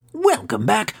Welcome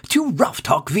back to Rough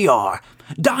Talk VR.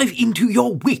 Dive into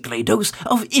your weekly dose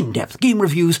of in-depth game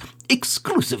reviews,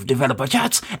 exclusive developer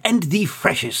chats, and the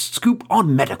freshest scoop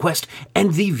on MetaQuest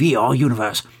and the VR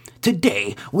universe.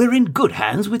 Today, we're in good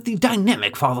hands with the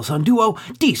dynamic father-son duo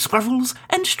D-Scruffles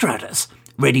and Stratus,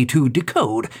 ready to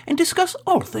decode and discuss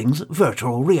all things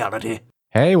virtual reality.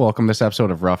 Hey, welcome to this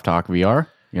episode of Rough Talk VR.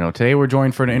 Today we're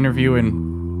joined for an interview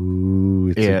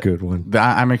It's a good one.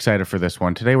 I'm excited for this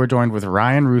one. Today we're joined with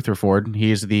Ryan Rutherford.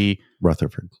 He's the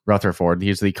Rutherford.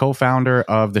 He's the co-founder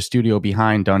of the studio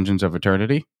behind Dungeons of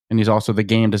Eternity, and he's also the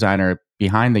game designer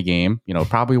behind the game.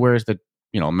 Probably wears the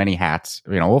many hats.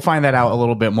 We'll find that out a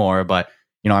little bit more, but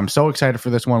I'm so excited for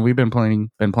this one. We've been playing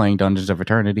Dungeons of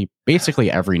Eternity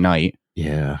basically every night.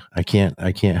 Yeah, I can't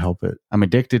help it. I'm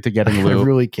addicted to getting loot. I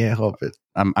really can't help it.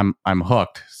 I'm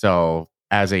hooked. So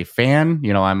as a fan,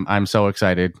 I'm so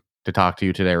excited to talk to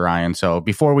you today, Ryan. So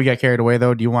before we get carried away,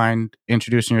 though, do you mind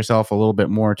introducing yourself a little bit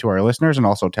more to our listeners and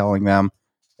also telling them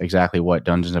exactly what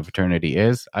Dungeons of Eternity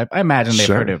is? I imagine they've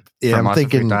heard it from us a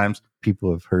few times.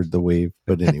 People have heard the wave,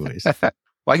 but anyways. Well,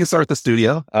 I can start with the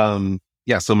studio.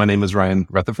 So my name is Ryan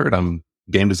Rutherford. I'm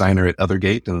game designer at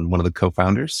Othergate and one of the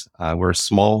co-founders. We're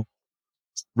a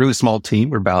really small team.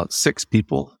 We're about 6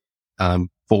 people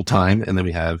full time, and then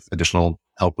we have additional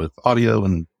help with audio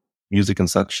and music and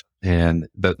such. And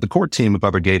the core team of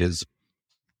Othergate is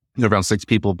around 6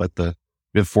 people, but we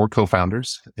have 4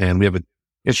 co-founders, and we have an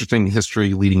interesting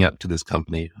history leading up to this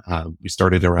company. We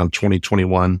started around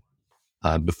 2021.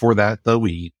 Before that, though,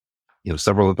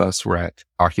 several of us were at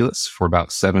Oculus for about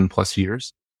 7+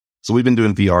 years. So we've been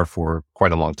doing VR for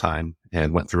quite a long time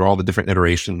and went through all the different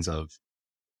iterations of,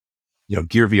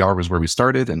 Gear VR was where we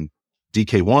started, and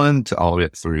DK1 to all the way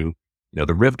up through,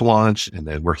 the Rift launch, and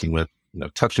then working with,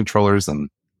 touch controllers and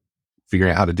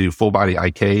figuring out how to do full body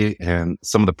IK. And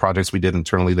some of the projects we did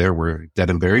internally there were Dead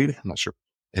and Buried. I'm not sure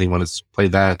if anyone has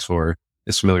played that or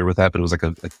is familiar with that, but it was like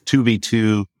a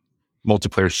 2v2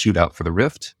 multiplayer shootout for the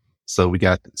Rift. So we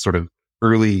got sort of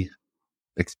early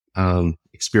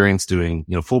experience doing,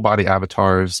 full body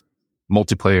avatars,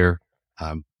 multiplayer,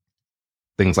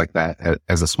 things like that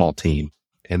as a small team.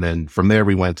 And then from there,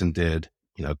 we went and did,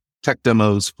 tech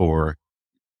demos for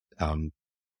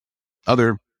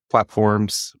other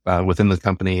platforms within the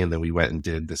company. And then we went and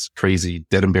did this crazy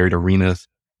Dead and Buried arena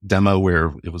demo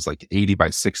where it was like 80 by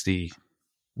 60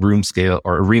 room scale,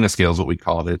 or arena scale is what we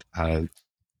called it.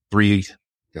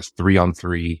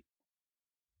 3-on-3,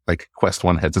 like Quest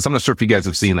 1 headsets. I'm not sure if you guys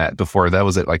have seen that before. That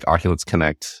was at like Oculus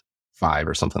Connect 5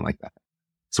 or something like that.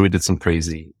 So we did some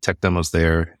crazy tech demos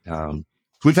there.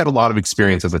 We've had a lot of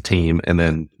experience as a team, and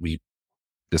then we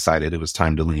decided it was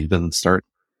time to leave and start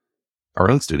our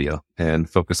own studio and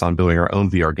focus on building our own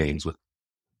VR games with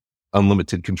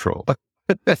unlimited control.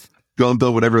 Go and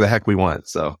build whatever the heck we want.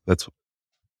 So that's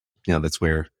how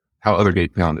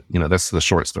Othergate found it. That's the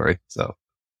short story. So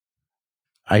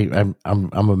I'm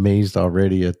amazed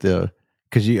already at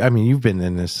because you've been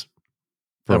in this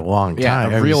for a long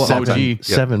time. A real OG.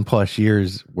 7+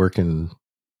 years working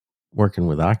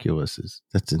with Oculus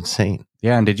that's insane.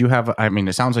 Yeah, and did you have,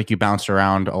 it sounds like you bounced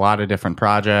around a lot of different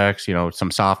projects, some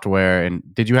software, and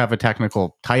did you have a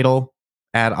technical title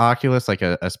at Oculus, like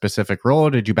a specific role,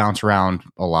 or did you bounce around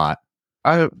a lot?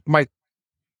 My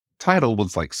title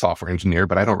was like software engineer,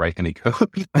 but I don't write any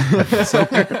code. So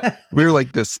we're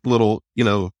like this little,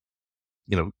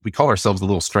 we call ourselves the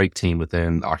little strike team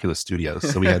within Oculus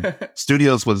Studios. So we had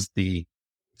Studios was the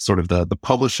sort of the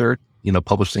publisher,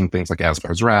 publishing things like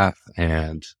Asgar's Wrath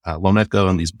and Lone Echo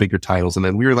and these bigger titles. And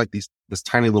then we were like this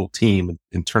tiny little team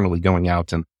internally going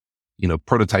out and,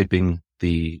 prototyping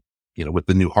with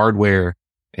the new hardware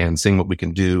and seeing what we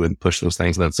can do and push those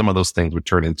things. And then some of those things would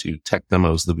turn into tech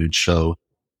demos that we'd show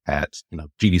at,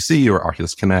 GDC or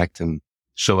Oculus Connect and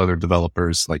show other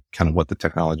developers like kind of what the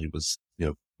technology was,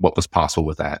 what was possible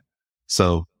with that.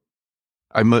 So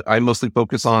I mostly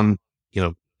focus on,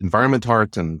 environment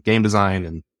art and game design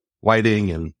and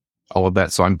lighting and all of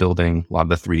that. So I'm building a lot of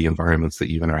the 3D environments that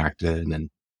you interact in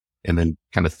and then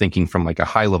kind of thinking from like a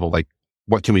high level, like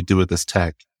what can we do with this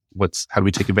tech? How do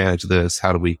we take advantage of this?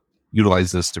 How do we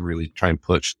utilize this to really try and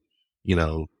push,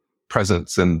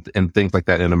 presence and things like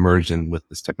that and immersion with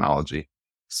this technology.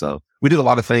 So we did a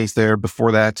lot of things there.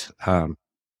 Before that,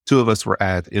 2 of us were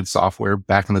at id Software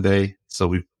back in the day. So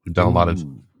we've done a lot of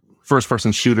first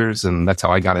person shooters, and that's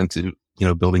how I got into,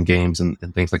 building games and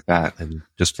things like that. And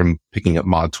just from picking up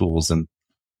mod tools and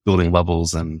building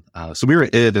levels. And, so we were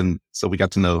at id, and so we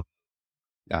got to know,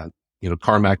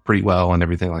 Carmack pretty well and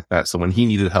everything like that. So when he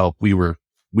needed help, we were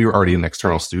already an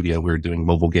external studio. We were doing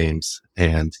mobile games,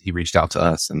 and he reached out to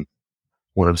us and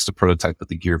wanted us to prototype with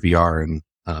the Gear VR. And,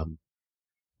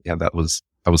 yeah,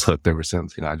 I was hooked ever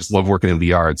since. I just love working in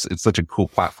VR. It's such a cool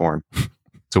platform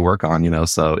to work on,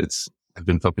 so I've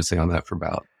been focusing on that for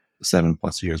about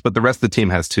 7+ years, but the rest of the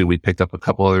team has too. We picked up a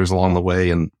couple others along the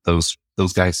way, and those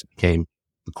guys became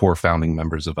the core founding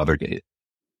members of Othergate.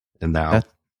 And now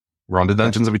we're on to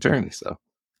Dungeons of Eternity. So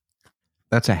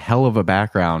that's a hell of a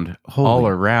background all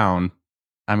around.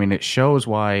 I mean, it shows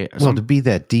why. Well, to be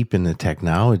that deep in the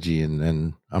technology,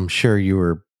 and I'm sure you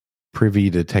were privy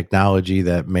to technology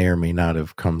that may or may not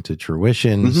have come to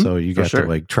fruition. So you got to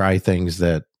like try things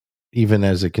that even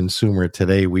as a consumer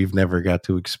today, we've never got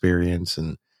to experience,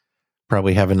 and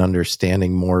probably have an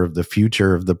understanding more of the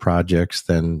future of the projects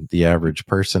than the average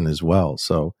person as well.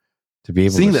 So to be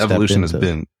able seeing to the evolution has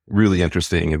been really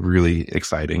interesting and really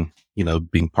exciting,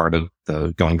 being part of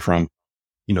the going from,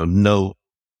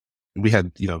 we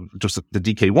had, just the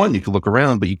DK1, you could look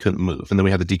around, but you couldn't move. And then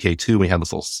we had the DK2, we had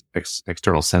this little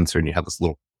external sensor, and you had this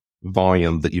little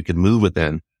volume that you could move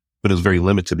within, but it was very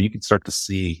limited, but you could start to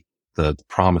see the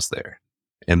promise there.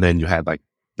 And then you had like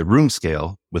the room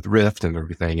scale with Rift and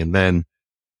everything. And then,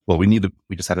 we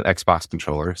just had an Xbox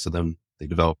controller. So then they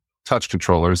developed touch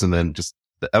controllers, and then just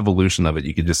the evolution of it,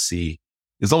 you could just see.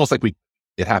 It's almost like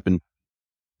it happened.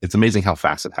 It's amazing how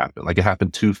fast it happened. Like it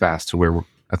happened too fast to where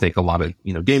I think a lot of,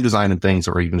 game design and things,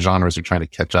 or even genres are trying to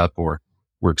catch up, or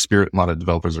a lot of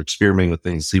developers are experimenting with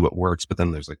things, see what works. But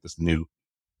then there's like this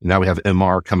now we have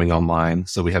MR coming online.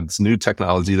 So we have this new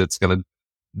technology that's going to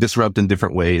disrupt in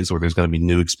different ways, or there's going to be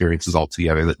new experiences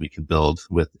altogether that we can build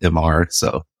with MR.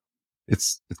 So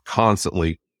it's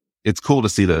constantly, it's cool to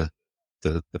see the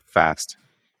fast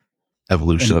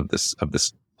evolution of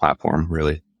this platform,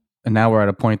 really. And now we're at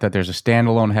a point that there's a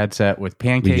standalone headset with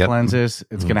pancake lenses.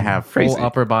 It's going to have full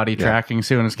upper body tracking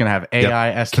soon. It's going to have AI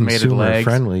estimated consumer legs.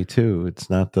 Friendly too. It's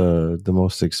not the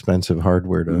most expensive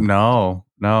hardware to. No,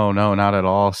 not at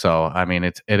all. So I mean,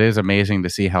 it is amazing to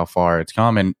see how far it's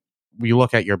come. And we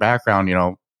look at your background,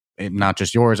 not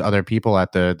just yours, other people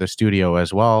at the studio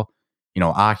as well.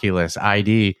 Oculus,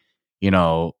 ID,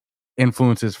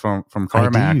 influences from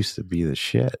Carmack. ID used to be the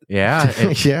shit.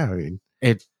 Yeah, yeah.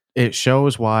 It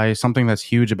shows why something that's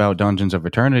huge about Dungeons of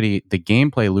Eternity, the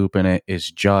gameplay loop in it is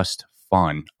just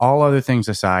fun. All other things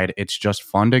aside, it's just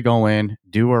fun to go in,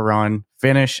 do a run,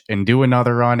 finish, and do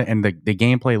another run, and the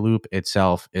gameplay loop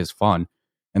itself is fun.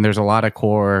 And there's a lot of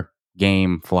core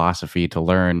game philosophy to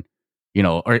learn,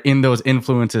 or in those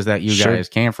influences that you guys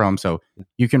came from. So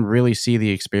you can really see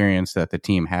the experience that the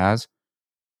team has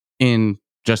in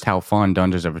just how fun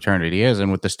Dungeons of Eternity is. And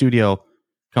with the studio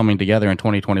coming together in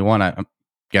 2021, I'm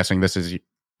guessing this is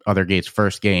Othergate's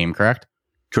first game, correct?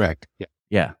 Correct.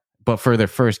 Yeah. But for their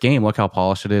first game, look how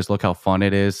polished it is. Look how fun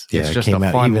it is. Yeah, it's just a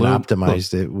fun loop.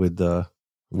 Optimized it with the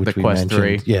Quest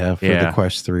 3. Yeah, for the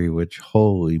Quest 3, which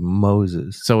holy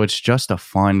Moses. So it's just a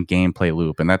fun gameplay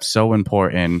loop. And that's so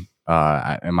important,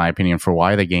 in my opinion, for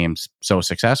why the game's so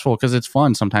successful, because it's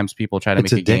fun. Sometimes people try to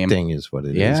make a game. It's addicting is what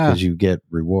it is, because you get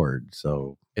reward.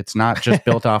 So it's not just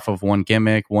built off of one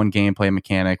gimmick, one gameplay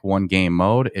mechanic, one game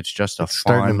mode. It's just a fun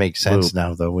starting to make sense loop.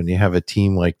 now, though, when you have a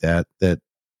team like that,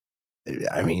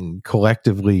 I mean,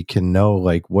 collectively can know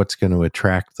like what's going to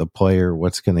attract the player,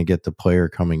 what's going to get the player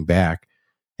coming back,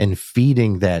 and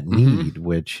feeding that need,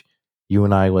 which you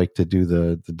and I like to do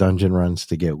the dungeon runs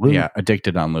to get loot. Yeah,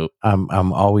 addicted on loot.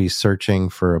 I'm always searching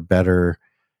for a better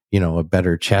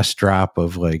chest drop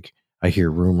of like, I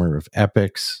hear rumor of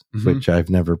epics, which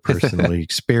I've never personally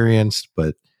experienced,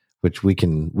 but which we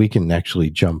can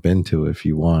actually jump into if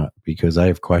you want, because I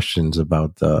have questions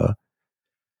about the.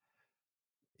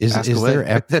 Is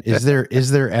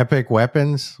there epic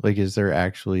weapons? Like, is there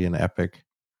actually an epic?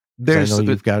 I know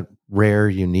you've got rare,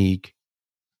 unique,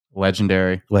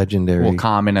 legendary. Well,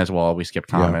 common as well. We skipped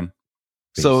common.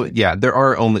 Yeah. So yeah, there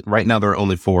are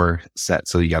only 4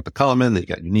 sets. So you got the common, then you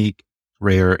got unique,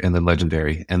 rare, and then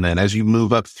legendary. And then as you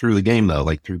move up through the game, though,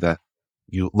 like through that,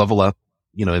 you level up,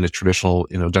 in a traditional,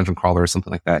 dungeon crawler or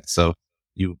something like that. So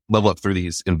you level up through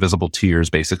these invisible tiers,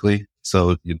 basically.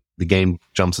 So the game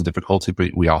jumps in difficulty,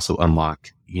 but we also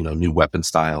unlock, new weapon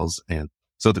styles. And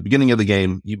so at the beginning of the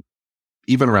game,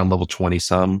 even around level 20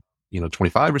 some,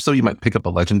 25 or so, you might pick up a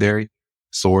legendary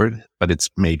sword, but it's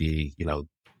maybe,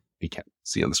 you can't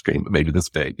see on the screen, but maybe this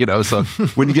big, so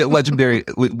when you get legendary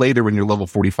later, when you're level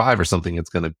 45 or something, it's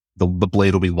going to, the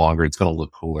blade will be longer. It's going to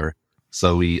look cooler.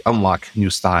 So we unlock new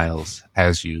styles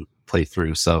as you play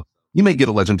through. So you may get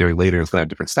a legendary later. It's going to have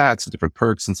different stats, different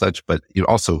perks and such, but it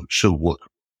also should look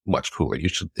much cooler.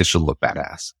 It should look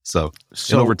badass. So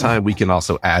and over time, we can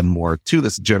also add more to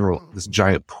this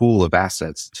giant pool of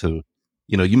assets to,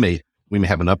 we may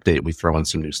have an update. We throw in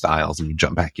some new styles and you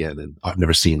jump back in and I've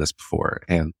never seen this before.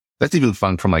 And that's even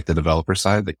fun from like the developer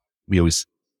side. Like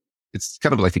it's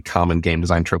kind of like a common game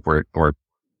design trope or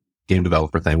game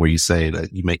developer thing where you say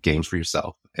that you make games for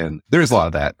yourself. And there's a lot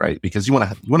of that, right? Because you want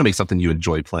to make something you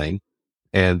enjoy playing.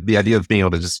 And the idea of being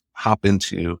able to just hop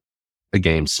into a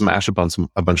game, smash a bunch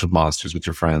of monsters with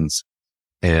your friends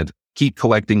and keep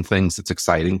collecting things that's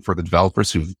exciting for the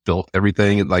developers who've built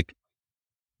everything, and like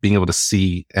being able to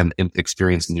see and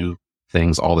experience new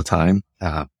things all the time.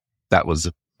 That was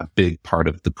a big part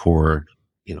of the core,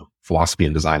 philosophy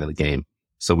and design of the game.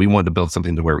 So we wanted to build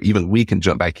something to where even we can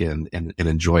jump back in and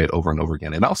enjoy it over and over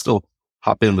again. And I'll still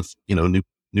hop in with,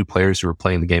 new players who are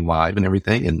playing the game live and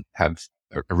everything and have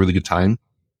a really good time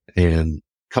and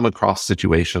come across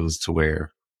situations to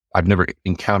where I've never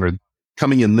encountered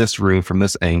coming in this room from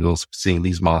this angle, seeing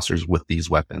these monsters with these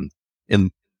weapons.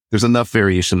 And there's enough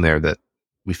variation there that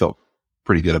we felt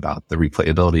pretty good about the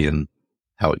replayability and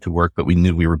how it could work, but we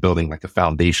knew we were building like a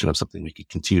foundation of something we could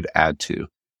continue to add to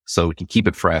so we can keep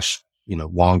it fresh,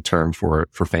 long-term for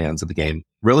fans of the game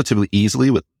relatively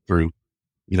easily through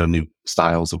new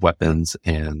styles of weapons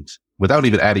and without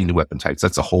even adding new weapon types.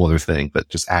 That's a whole other thing, but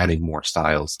just adding more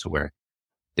styles to where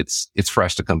it's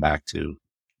fresh to come back to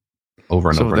over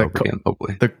and over again,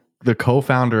 hopefully. The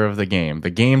co-founder of the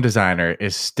game designer,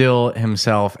 is still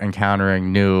himself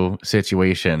encountering new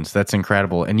situations. That's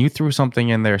incredible. And you threw something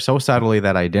in there so subtly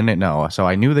that I didn't know. So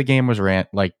I knew the game was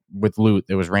like with loot,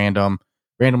 it was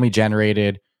randomly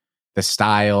generated, the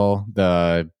style,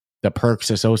 the perks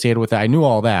associated with it. I knew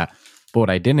all that. But what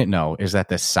I didn't know is that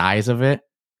the size of it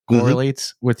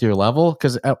correlates with your level.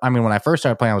 Because when I first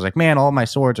started playing, I was like, man, all my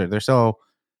swords they're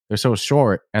so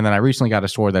short. And then I recently got a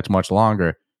sword that's much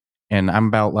longer. And I'm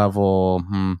about level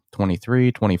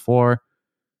 23, 24.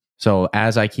 So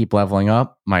as I keep leveling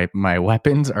up, my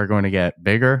weapons are going to get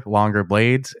bigger, longer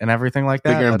blades, and everything like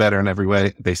that. Bigger and better in every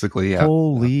way, basically. Yeah.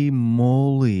 Holy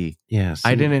moly! Yeah,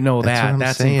 I didn't know that.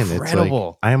 That's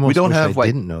incredible. I almost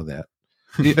didn't know that.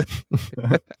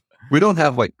 We don't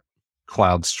have like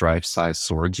Cloud Strife size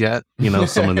swords yet.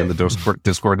 Someone in the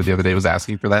Discord the other day was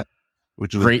asking for that,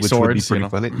 which swords, would be pretty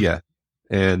funny. Yeah.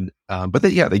 And, but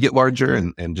they get larger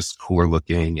and just cooler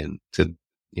looking and to,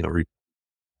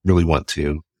 really want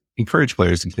to encourage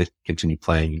players to continue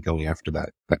playing and going after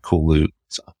that cool loot.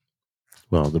 So,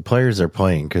 well, the players are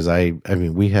playing because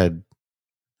we had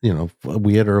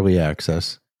early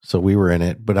access, so we were in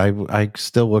it, but I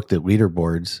still looked at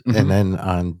leaderboards and then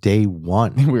on day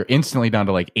one, we were instantly down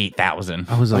to like 8,000.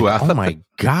 I was like, oh my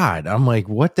God. I'm like,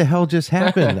 what the hell just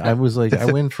happened? I was like, I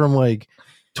went from like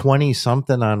 20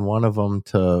 something on one of them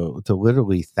to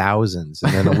literally thousands.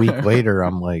 And then a week later,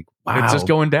 I'm like, wow, it's just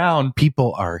going down.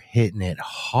 People are hitting it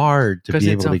hard to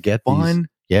be able to get fun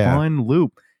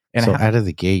loop. And so out of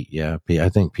the gate, I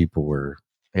think people were.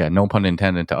 Yeah, no pun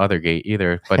intended to Othergate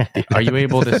either. But are you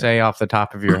able to say off the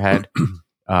top of your head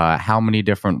how many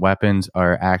different weapons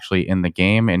are actually in the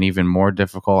game? And even more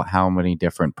difficult, how many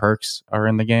different perks are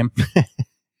in the game? I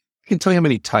can tell you how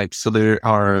many types. So there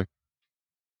are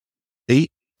 8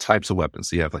 types of weapons.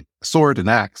 So you have like a sword, an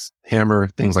axe, hammer,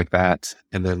 things like that.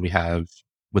 And then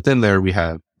within there, we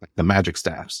have like the magic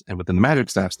staffs. And within the magic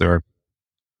staffs, there are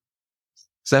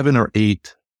 7 or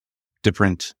 8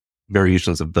 different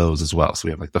variations of those as well. So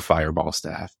we have like the fireball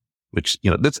staff, which,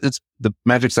 it's the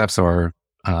magic staffs are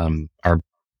our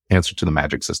answer to the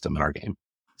magic system in our game.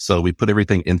 So we put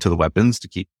everything into the weapons to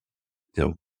keep,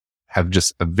 have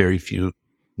just a very few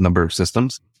number of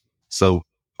systems. So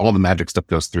all the magic stuff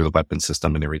goes through the weapon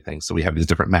system and everything. So we have these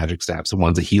different magic staffs. And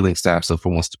one's a healing staff. So if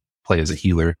one wants to play as a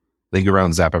healer, they go around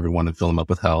and zap everyone and fill them up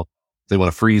with health. They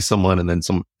want to freeze someone, and then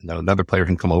another player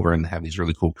can come over and have these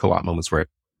really cool co-op moments where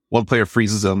one player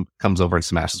freezes them, comes over and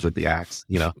smashes with the axe.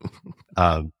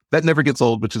 That never gets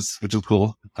old, which is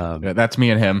cool. That's me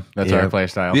and him. That's our play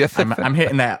style. Yeah. I'm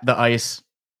hitting the ice.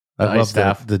 I love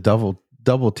staff. The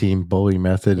double team bully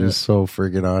method is so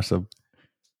friggin' awesome.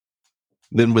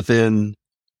 Then within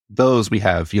those, we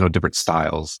have different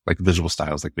styles, like visual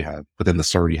styles. Like we have within the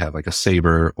sword, you have like a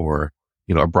saber or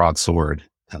a broadsword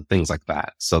and things like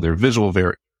that. So there are visual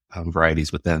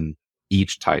varieties within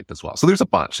each type as well. So there's a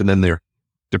bunch, and then there are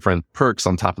different perks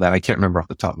on top of that. I can't remember off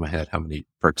the top of my head how many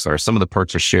perks are. Some of the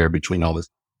perks are shared between all the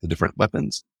different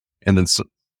weapons. And then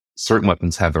certain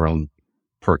weapons have their own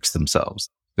perks themselves.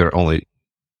 They're only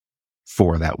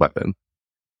for that weapon.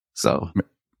 So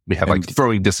we have like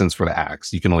throwing distance for the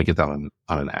axe. You can only get that on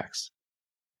an axe.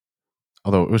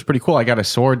 Although it was pretty cool. I got a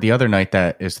sword the other night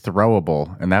that is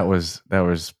throwable, and that was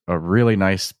a really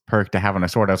nice perk to have on a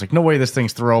sword. I was like, no way this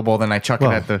thing's throwable. Then I chuck it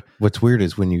at the... What's weird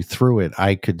is when you threw it,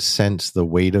 I could sense the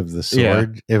weight of the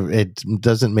sword. Yeah. It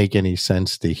doesn't make any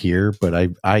sense to hear,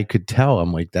 but I could tell.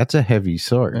 I'm like, that's a heavy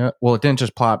sword. Yeah. Well, it didn't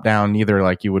just plop down either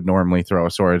like you would normally throw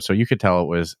a sword, so you could tell it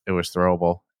was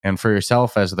throwable. And for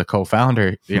yourself as the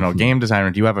co-founder, game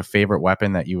designer, do you have a favorite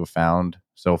weapon that you have found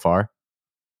so far?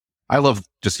 I love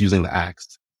just using the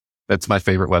axe. That's my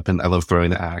favorite weapon. I love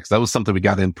throwing the axe. That was something we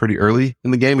got in pretty early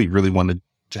in the game. We really wanted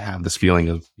to have this feeling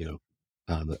of,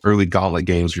 the early Gauntlet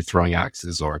games, you're throwing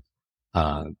axes, or,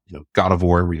 God of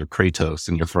War where you're Kratos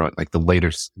and you're throwing, like the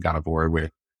later God of War where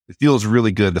it feels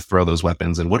really good to throw those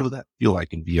weapons. And what would that feel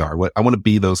like in VR? I want to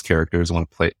be those characters. I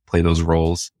want to play those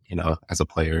roles, as a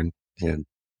player. And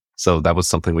so that was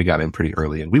something we got in pretty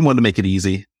early, and we wanted to make it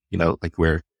easy, like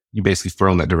where you basically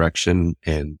throw in that direction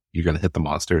and you're going to hit the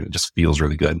monster. And it just feels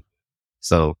really good.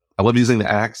 So I love using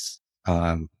the axe.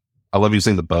 I love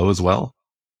using the bow as well.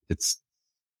 It's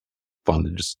fun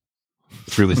to it's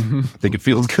really, I think it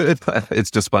feels good.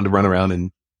 It's just fun to run around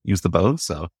and use the bow.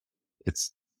 So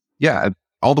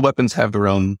all the weapons have their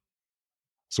own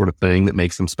sort of thing that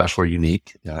makes them special or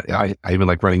unique. I even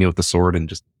like running in with the sword and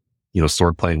just,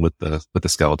 sword playing with the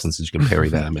skeletons, as you can parry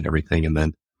them and everything. And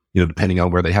then, depending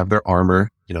on where they have their armor,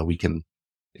 we can,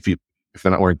 if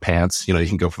they're not wearing pants, you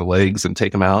can go for the legs and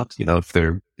take them out. If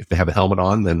they have a helmet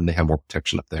on, then they have more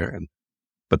protection up there.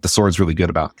 But the sword's really good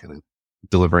about kind of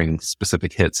delivering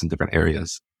specific hits in different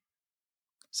areas.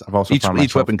 So I've also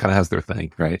each weapon kind of has their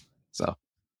thing, right? So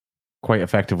quite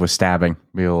effective with stabbing.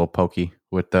 Be a little pokey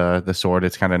with the sword.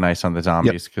 It's kind of nice on the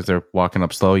zombies because they're walking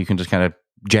up slow. You can just kind of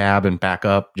jab and back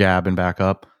up.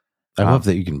 I love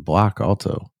that you can block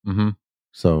also. Mm-hmm.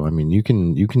 So, I mean, you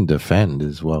can defend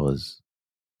as well as,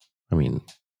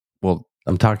 well,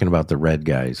 I'm talking about the red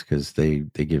guys because they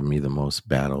give me the most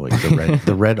battle. Like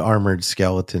the red armored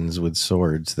skeletons with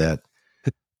swords that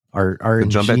are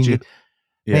jump at you.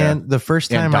 Yeah. And the first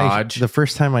time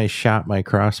I shot my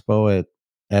crossbow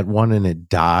at one and it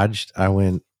dodged, I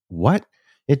went, what?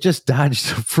 It just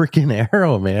dodged a freaking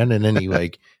arrow, man. And then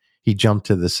he jumped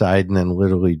to the side and then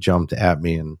literally jumped at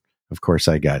me. And of course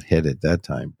I got hit at that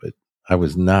time, but I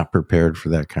was not prepared for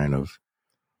that kind of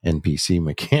NPC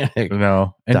mechanic.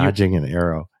 No. Dodging an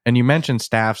arrow. And you mentioned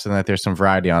staffs and that there's some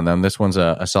variety on them. This one's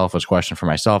a selfish question for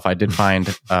myself. I did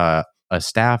find a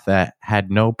staff that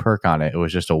had no perk on it. It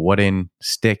was just a wooden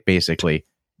stick, basically.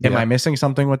 Am I missing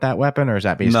something with that weapon, or is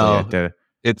that basically it?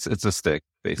 It's a stick,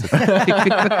 basically.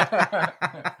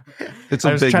 It's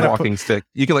a big walking stick.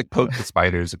 You can poke the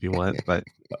spiders if you want, but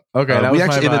okay, that was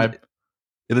my vibe.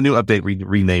 In the new update, we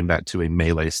renamed that to a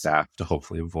melee staff to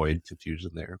hopefully avoid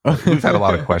confusion there. But we've had a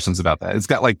lot of questions about that. It's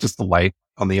got just the light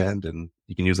on the end, and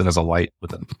you can use it as a light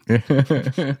with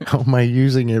it. How am I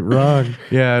using it wrong?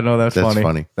 Yeah, no, that's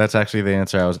funny. That's actually the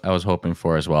answer I was hoping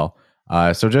for as well.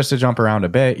 So just to jump around a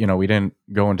bit, we didn't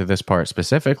go into this part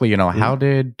specifically. How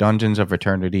did Dungeons of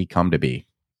Eternity come to be?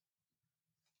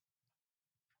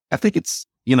 I think it's,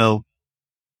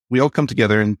 we all come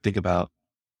together and think about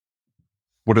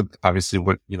what do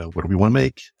we want to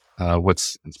make?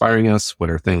 What's inspiring us?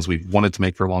 What are things we've wanted to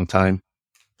make for a long time?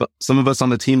 But some of us on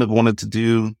the team have wanted to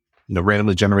do,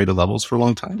 randomly generated levels for a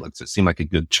long time. It seemed like a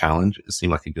good challenge. It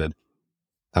seemed like a good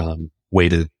way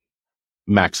to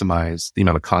maximize the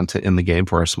amount of content in the game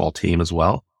for our small team as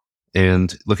well.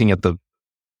 And looking at the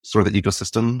sort of the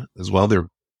ecosystem as well,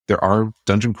 there are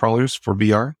dungeon crawlers for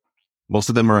VR. Most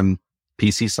of them are on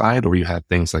PC side, or you have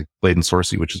things like Blade and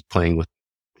Sorcery, which is playing with,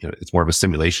 it's more of a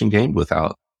simulation game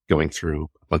without going through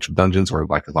a bunch of dungeons or a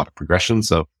lot of progression.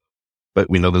 So, but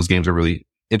we know those games are really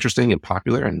interesting and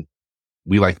popular, and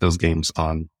we like those games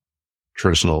on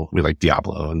traditional. We like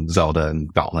Diablo and Zelda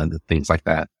and Gauntlet and things like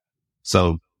that.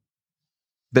 So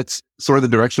that's sort of the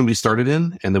direction we started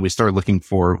in. And then we started looking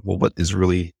for, what is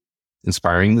really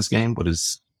inspiring this game?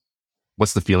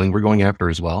 What's the feeling we're going after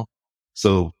as well?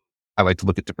 So I like to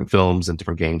look at different films and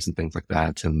different games and things like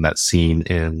that. And that scene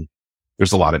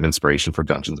there's a lot of inspiration for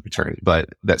Dungeons of Eternity, but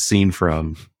that scene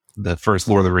from the first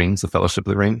Lord of the Rings, the Fellowship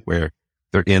of the Ring, where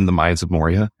they're in the mines of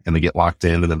Moria and they get locked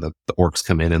in, and then the orcs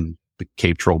come in and the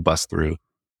cave troll busts through,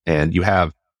 and you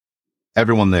have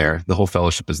everyone there. The whole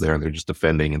fellowship is there, and they're just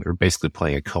defending, and they're basically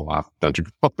playing a co-op dungeon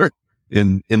crawler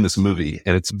in this movie.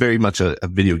 And it's very much a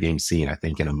video game scene, I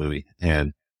think, in a movie.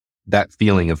 And that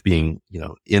feeling of being,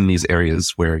 in these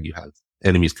areas where you have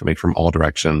enemies coming from all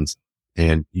directions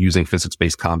and using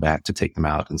physics-based combat to take them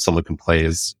out. And someone can play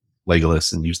as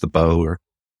Legolas and use the bow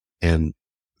and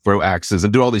throw axes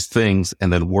and do all these things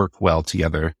and then work well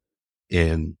together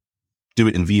in do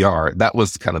it in VR, that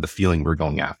was kind of the feeling we're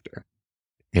going after.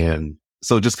 And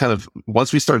so just kind of,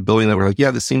 once we started building that, we're like,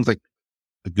 yeah, this seems like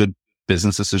a good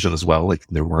business decision as well. Like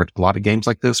there weren't a lot of games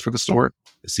like this for the store.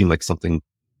 It seemed like something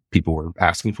people were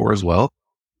asking for as well.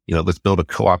 Let's build a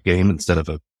co-op game instead of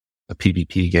a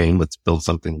PvP game. Let's build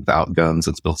something without guns.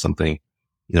 Let's build something,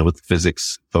 with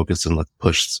physics focus, and let's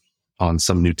push on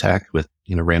some new tech with,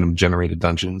 random generated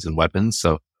dungeons and weapons.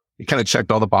 So it kind of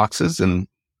checked all the boxes, and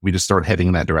we just started heading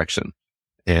in that direction.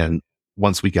 And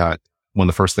once one of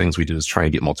the first things we do is try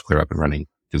and get multiplayer up and running,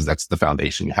 because that's the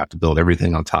foundation. You have to build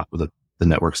everything on top of the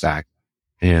network stack.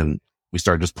 And we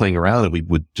started just playing around, and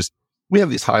we have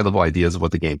these high level ideas of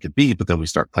what the game could be, but then we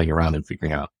start playing around and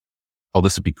figuring out, oh,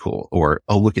 this would be cool. Or,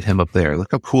 oh, look at him up there.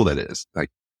 Look how cool that is. Like,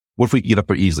 what if we could get up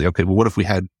there easily? Okay, well, what if we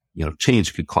had, chains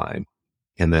you could climb?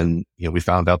 And then, we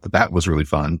found out that was really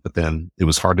fun, but then it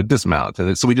was hard to dismount.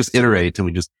 And so we just iterate, and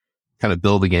we just kind of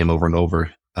build the game over and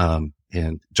over,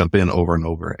 and jump in over and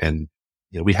over. And,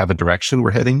 we have a direction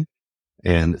we're heading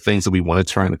and things that we want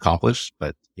to try and accomplish,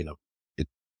 but,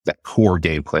 that core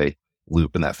gameplay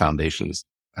loop and that foundation is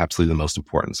absolutely the most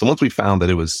important. So once we found that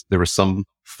there was some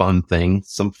fun thing,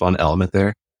 some fun element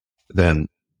there, then we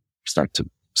start to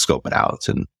scope it out.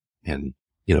 And,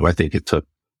 I think it took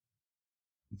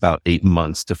about 8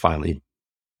 months to finally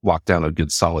lock down a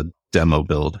good solid demo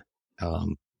build,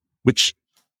 which,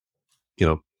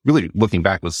 really looking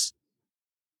back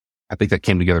I think that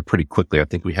came together pretty quickly. I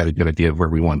think we had a good idea of where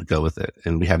we wanted to go with it,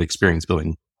 and we had experience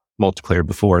building multiplayer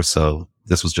before. So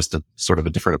this was just a sort of a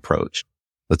different approach.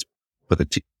 Let's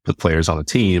put players on a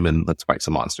team and let's fight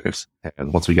some monsters.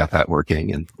 And once we got that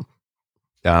working,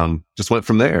 and just went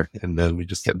from there, and then we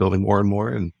just kept building more and more.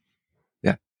 And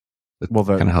yeah, that's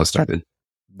kind of how it started.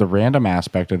 The random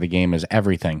aspect of the game is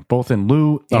everything, both in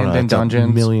loot and in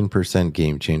dungeons. 1,000,000%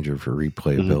 game changer for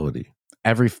replayability.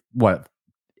 Every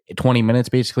 20 minutes,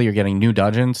 basically, you're getting new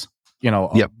dungeons.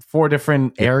 4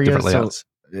 different areas. Different layouts. So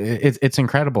it's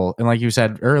incredible. And like you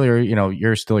said earlier,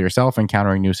 you're still yourself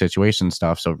encountering new situation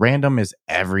stuff. So random is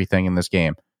everything in this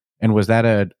game. And was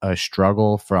that a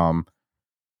struggle from,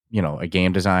 a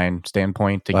game design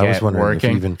standpoint to get I was wondering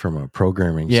working? If even from a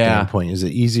programming standpoint, is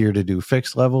it easier to do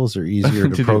fixed levels or easier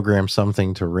to program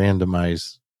something to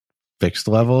randomize fixed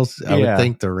levels? I would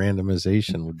think the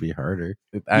randomization would be harder.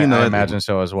 I imagine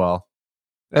so as well.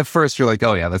 At first, you're like,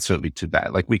 oh yeah, that shouldn't be too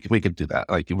bad. Like we could do that.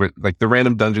 Like the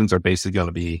random dungeons are basically going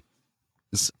to be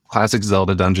classic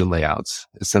Zelda dungeon layouts,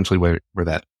 essentially where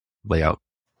that layout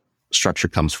structure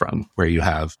comes from, where you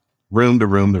have room to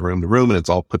room to room to room, and it's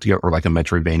all put together, or like a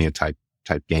Metroidvania type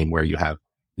game where you have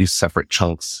these separate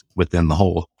chunks within the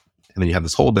whole, and then you have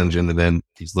this whole dungeon, and then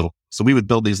so we would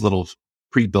build these little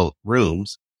pre-built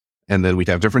rooms, and then we'd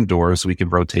have different doors so we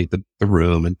could rotate the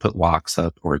room and put locks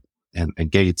up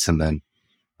and gates, and then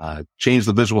change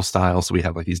the visual style. So we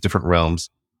have like these different realms,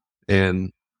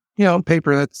 and on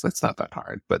paper, that's not that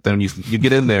hard. But then you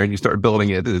get in there and you start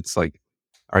building it. It's like,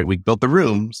 all right, we built the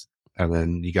rooms, and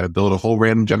then you got to build a whole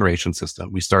random generation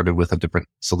system. We started with a different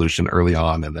solution early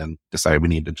on, and then decided we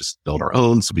need to just build our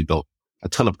own. So we built a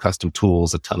ton of custom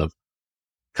tools, a ton of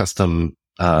custom,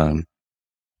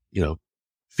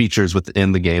 features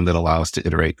within the game that allow us to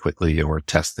iterate quickly or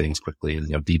test things quickly, and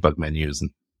debug menus,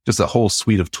 and just a whole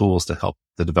suite of tools to help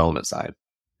the development side.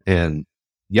 And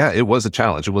yeah, it was a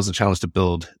challenge. It was a challenge to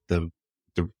build the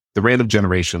random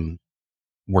generation,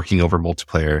 working over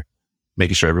multiplayer,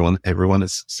 making sure everyone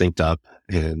is synced up,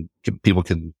 and people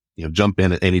can, jump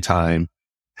in at any time,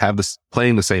 have this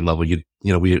playing the same level.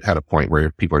 We had a point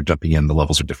where people are jumping in, the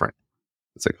levels are different.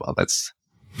 It's like, well, that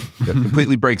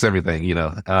completely breaks everything,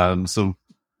 so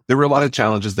there were a lot of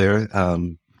challenges there.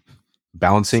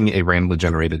 Balancing a randomly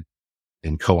generated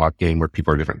and co-op game where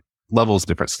people are different levels,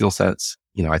 different skill sets.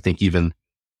 I think even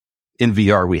in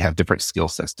VR, we have different skill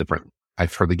sets,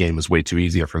 I've heard the game is way too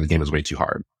easy. I've heard the game is way too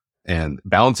hard, and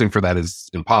balancing for that is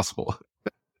impossible.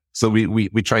 So we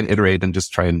try and iterate and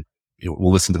just try and,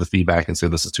 we'll listen to the feedback and say,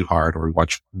 this is too hard, or we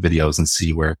watch videos and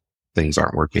see where things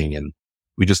aren't working. And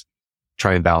we just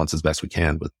try and balance as best we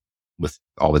can with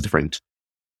all the different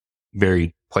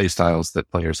varied play styles that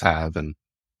players have. And,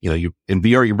 in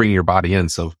VR, you're bringing your body in.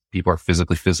 So people are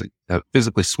physically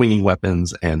swinging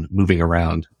weapons and moving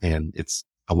around. And it's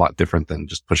a lot different than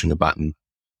just pushing a button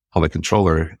on the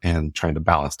controller, and trying to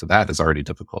balance to that is already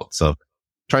difficult. So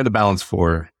trying to balance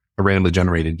for a randomly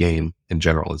generated game in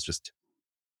general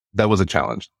that was a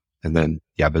challenge. And then,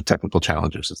 the technical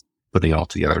challenges is putting it all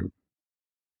together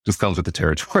just comes with the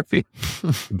territory,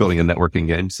 building a networking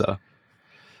game. So,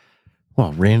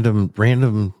 well,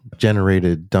 random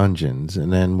generated dungeons,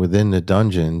 and then within the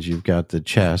dungeons, you've got the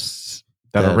chests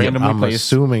that are randomly I'm placed.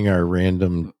 assuming are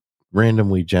random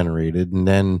randomly generated. And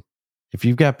then if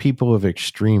you've got people of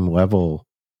extreme level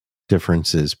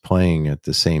differences playing at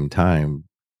the same time,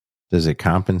 does it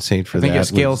compensate for that? I think it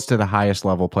scales to the highest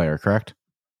level player, correct?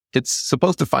 It's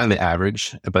supposed to find the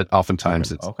average, but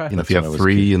oftentimes it's, Okay. if you have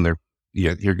three and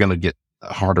you're going to get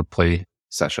a harder play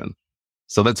session.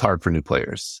 So that's hard for new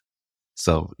players.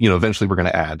 So, eventually we're going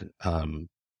to add,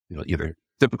 either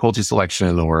difficulty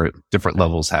selection or different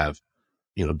levels have,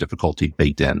 difficulty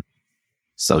baked in.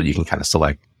 So you can kind of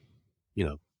select,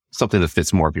 something that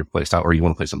fits more of your play style, or you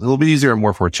want to play something a little bit easier and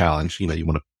more for a challenge. You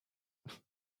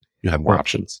have more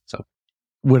options. So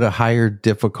would a higher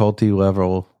difficulty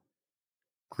level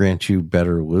grant you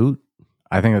better loot?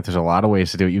 I think that there's a lot of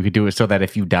ways to do it. You could do it so that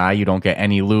if you die, you don't get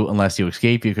any loot unless you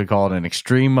escape. You could call it an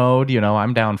extreme mode.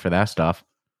 I'm down for that stuff.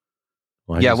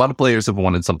 Well, a lot of players have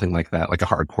wanted something like that, like a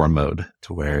hardcore mode,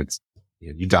 to where it's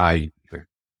you die, you either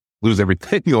lose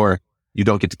everything, or you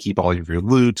don't get to keep all of your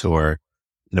loot, or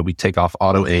we take off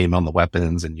auto aim on the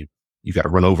weapons, and you got to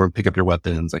run over and pick up your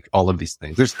weapons, like all of these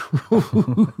things. There's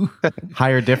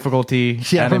higher difficulty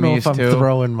enemies I don't know if I'm too.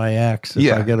 Throwing my axe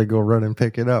if I got to go run and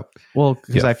pick it up. Well,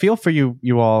 because I feel for you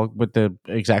all with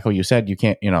exactly what you said. You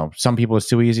can't, some people it's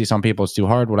too easy, some people it's too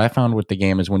hard. What I found with the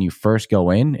game is when you first go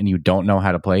in and you don't know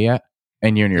how to play yet,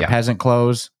 and you're in your peasant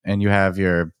clothes and you have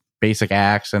your basic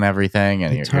axe and everything,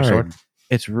 and your sword,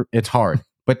 it's hard.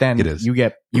 But then you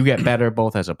get better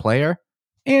both as a player.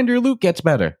 And your loot gets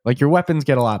better. Like your weapons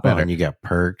get a lot better. And you get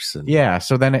perks. And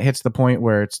so then it hits the point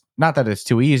where it's not that it's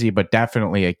too easy, but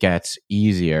definitely it gets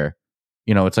easier.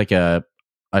 It's like a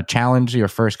challenge your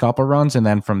first couple runs, and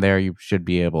then from there you should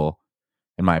be able,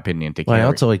 in my opinion, to carry. I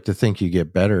also like to think you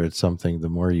get better at something the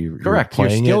more you're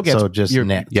playing your skill it. So just through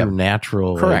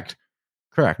natural. Correct.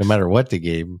 No matter what the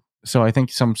game. So I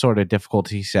think some sort of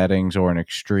difficulty settings or an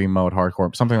extreme mode,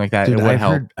 hardcore, something like that, it would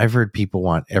help. I've heard people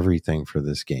want everything for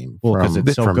this game. Well, because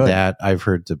it's so good. That, I've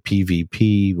heard the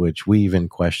PvP, which we even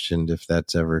questioned if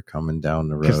that's ever coming down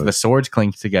the road. Because the swords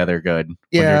clink together good.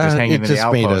 Yeah, when you're just hanging it in just the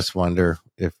outpost. made us wonder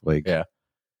if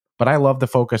But I love the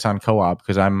focus on co-op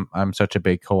because I'm such a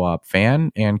big co-op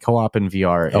fan, and co-op in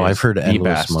VR is I've heard the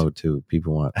endless best. mode too.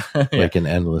 People want like an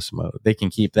endless mode. They can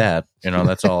keep that.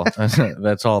 That's all.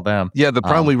 That's all them. Yeah, the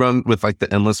problem we run with like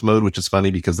the endless mode, which is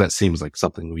funny because that seems like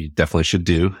something we definitely should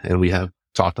do, and we have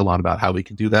talked a lot about how we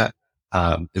can do that.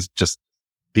 It's just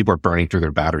people are burning through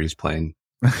their batteries playing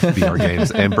VR games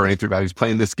and burning through batteries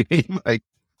playing this game. Like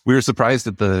we were surprised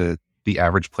at the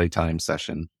average playtime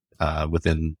session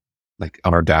within. Like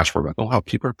on our dashboard, like, oh wow,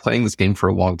 people are playing this game for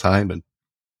a long time and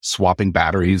swapping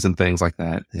batteries and things like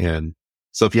that. And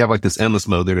so if you have like this endless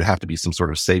mode, there would have to be some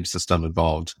sort of save system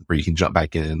involved where you can jump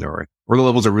back in, or the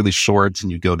levels are really short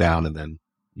and you go down and then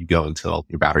you go until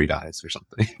your battery dies or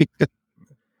something.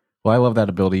 Well, I love that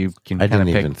ability. You can. I didn't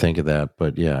even think of that,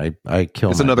 but yeah, I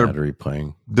kill my battery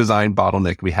playing. Design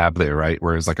bottleneck we have there, right?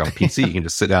 Whereas like on PC, you can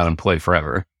just sit down and play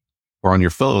forever, or on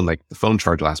your phone, like the phone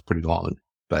charge lasts pretty long,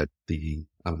 but the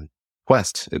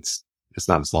Quest, it's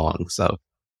not as long, so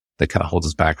that kind of holds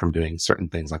us back from doing certain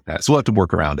things like that. So we'll have to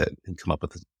work around it and come up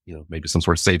with maybe some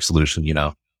sort of safe solution.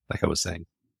 Like I was saying.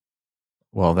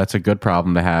 Well, that's a good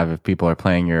problem to have if people are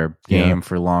playing your game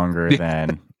for longer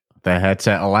than the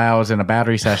headset allows in a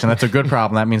battery session. That's a good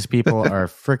problem. That means people are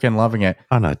freaking loving it.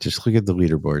 Oh no, just look at the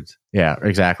leaderboards. Yeah,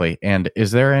 exactly. And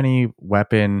is there any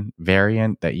weapon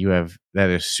variant that you have that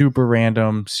is super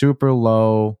random, super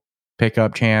low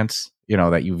pickup chance?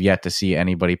 That you've yet to see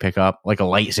anybody pick up, like a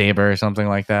lightsaber or something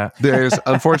like that? There's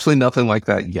unfortunately nothing like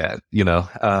that yet.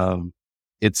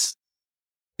 It's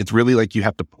really like you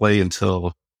have to play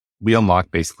until we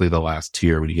unlock basically the last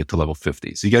tier when you get to level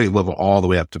 50. So you got to level all the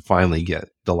way up to finally get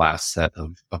the last set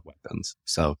of weapons.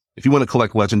 So if you want to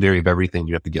collect legendary of everything,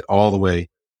 you have to get all the way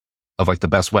of like the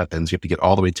best weapons. You have to get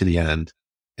all the way to the end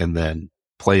and then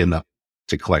play enough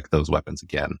to collect those weapons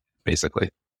again, basically.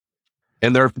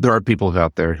 And there are people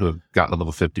out there who have gotten to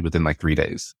level 50 within like 3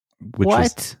 days.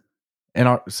 What?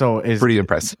 So is pretty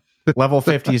impressive. Level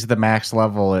 50 is the max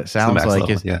level. It sounds like.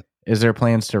 Level, is there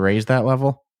plans to raise that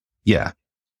level? Yeah.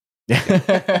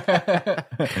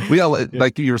 We all,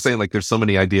 like you were saying, like there's so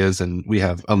many ideas, and we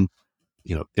have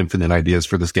infinite ideas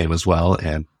for this game as well,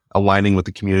 and aligning with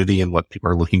the community and what people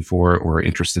are looking for or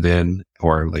interested in,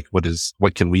 or like what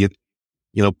can we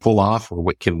pull off, or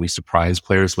what can we surprise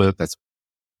players with. That's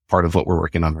part of what we're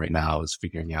working on right now, is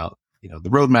figuring out the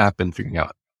roadmap and figuring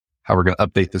out how we're going to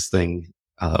update this thing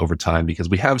over time, because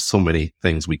we have so many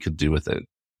things we could do with it,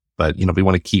 but we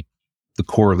want to keep the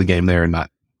core of the game there and not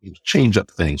change up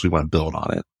things. We want to build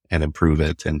on it and improve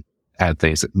it and add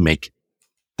things that make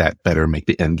that better, make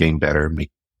the end game better,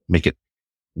 make it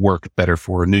work better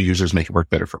for new users, make it work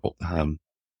better for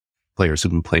players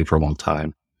who've been playing for a long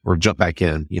time or jump back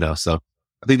in, so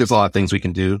I think there's a lot of things we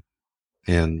can do,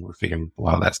 and we're figuring a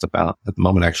lot of that stuff out at the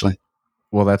moment, actually.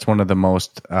 Well, that's one of the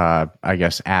most, I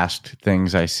guess, asked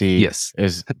things I see. Yes.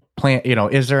 Is plan.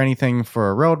 Is there anything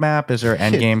for a roadmap? Is there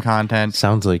end game content?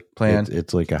 Sounds like plan.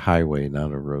 It's like a highway,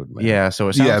 not a roadmap. Yeah. So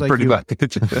it sounds like pretty much.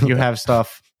 You have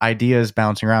stuff, ideas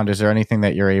bouncing around. Is there anything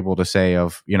that you're able to say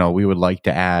of, we would like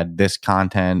to add this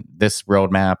content, this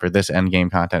roadmap, or this end game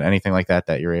content, anything like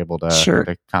that you're able to,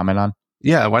 to comment on?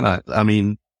 Yeah, why not? I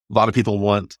mean, a lot of people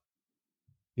want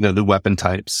new weapon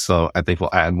types. So I think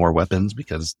we'll add more weapons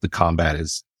because the combat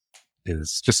is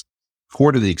just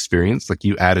core to the experience. Like,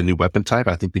 you add a new weapon type,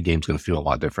 I think the game's going to feel a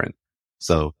lot different.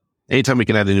 So anytime we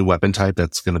can add a new weapon type,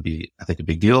 that's going to be, I think, a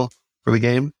big deal for the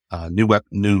game.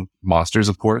 New monsters,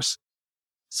 of course.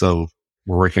 So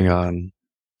we're working on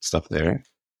stuff there.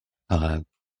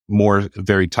 More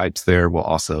varied types there will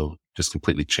also just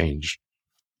completely change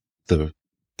the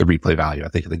replay value, I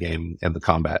think, of the game and the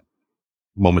combat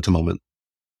moment to moment.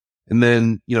 And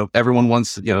then, everyone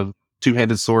wants,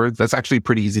 two-handed swords. That's actually a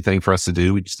pretty easy thing for us to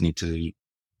do. We just need to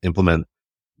implement,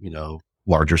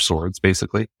 larger swords,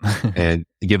 basically, and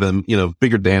give them,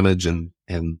 bigger damage and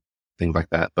things like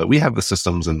that. But we have the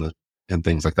systems and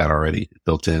things like that already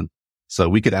built in. So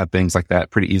we could add things like that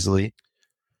pretty easily.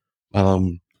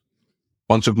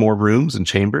 Bunch of more rooms and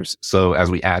chambers. So as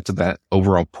we add to that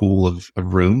overall pool of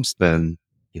rooms, then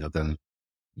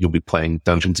you'll be playing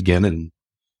dungeons again and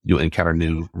you'll encounter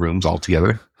new rooms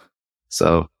altogether.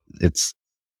 So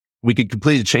we could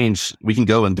completely change. We can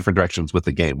go in different directions with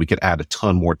the game. We could add a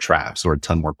ton more traps or a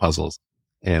ton more puzzles.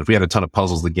 And if we add a ton of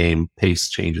puzzles, the game pace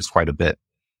changes quite a bit,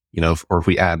 or if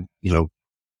we add,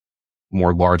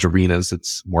 more large arenas,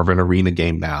 it's more of an arena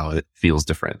game now. It feels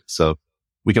different. So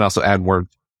we can also add more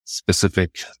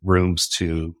specific rooms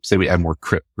to, say we add more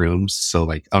crypt rooms. So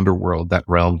like Underworld, that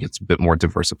realm gets a bit more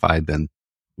diversified. Then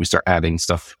we start adding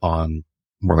stuff on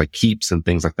more like keeps and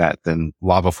things like that. Then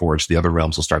Lava Forge, the other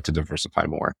realms will start to diversify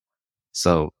more.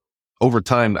 So over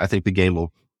time, I think the game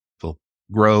will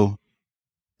grow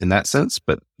in that sense,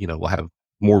 but we'll have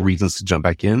more reasons to jump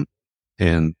back in,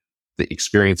 and the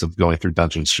experience of going through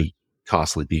dungeons should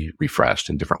constantly be refreshed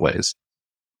in different ways.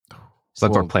 So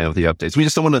that's our plan with the updates. We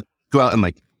just don't want to go out and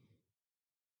like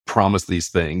promise these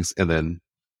things and then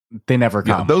they never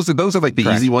come. Those are like the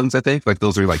easy ones, I think. Like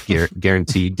those are like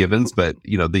guaranteed givens, but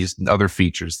these other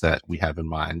features that we have in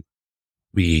mind,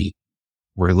 we're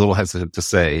a little hesitant to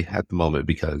say at the moment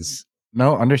because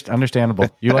understandable.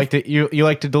 You like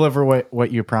to deliver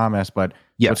what you promise, but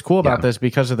what's cool about this,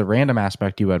 because of the random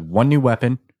aspect, you had one new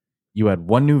weapon, you had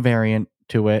one new variant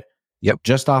to it. Yep.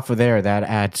 Just off of there, that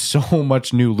adds so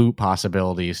much new loot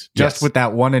possibilities. Just with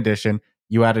that one addition,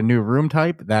 you add a new room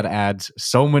type that adds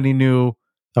so many new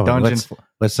dungeons.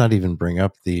 Let's not even bring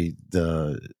up the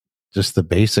just the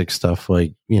basic stuff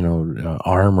like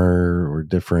armor or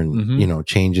different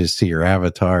changes to your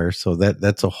avatar. So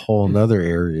that's a whole nother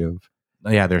area of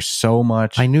there's so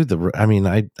much.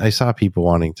 I saw people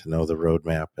wanting to know the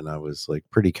roadmap, and I was like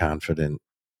pretty confident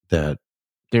that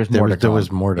there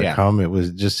was more to come.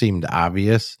 It just seemed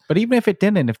obvious. But even if it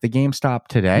didn't, if the game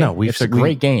stopped today, it's a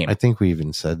great game. I think we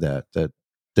even said that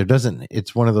there doesn't.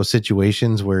 It's one of those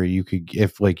situations where you could,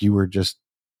 if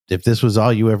this was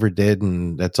all you ever did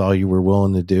and that's all you were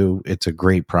willing to do, it's a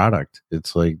great product.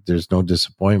 It's like there's no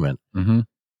disappointment. Mm-hmm.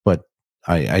 But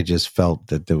I just felt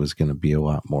that there was going to be a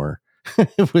lot more.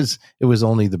 It was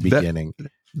only the beginning.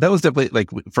 That was definitely like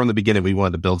from the beginning. We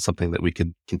wanted to build something that we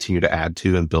could continue to add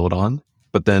to and build on.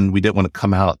 But then we didn't want to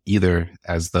come out either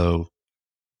as though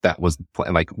that was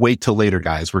like, wait till later,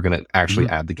 guys. We're going to actually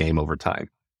add the game over time.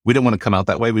 We didn't want to come out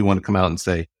that way. We want to come out and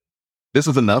say, this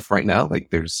is enough right now.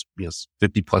 Like there's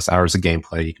 50 plus hours of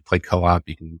gameplay. You can play co-op.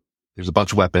 There's a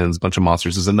bunch of weapons, a bunch of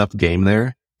monsters. There's enough game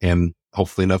there, and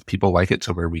hopefully enough people like it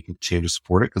to where we can continue to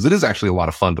support it. Cause it is actually a lot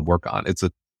of fun to work on. It's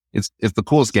the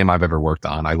coolest game I've ever worked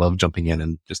on. I love jumping in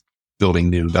and just building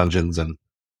new dungeons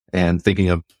and thinking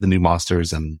of the new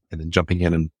monsters and then jumping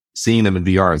in and seeing them in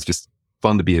VR. It's just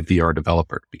fun to be a VR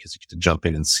developer because you get to jump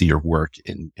in and see your work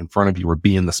in front of you or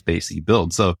be in the space that you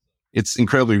build. So it's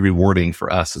incredibly rewarding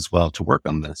for us as well to work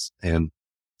on this. And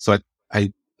so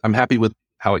I'm happy with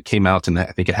how it came out, and I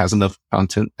think it has enough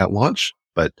content at launch,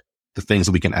 but the things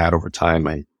that we can add over time,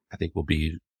 I think will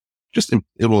be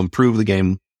it will improve the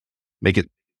game, make it,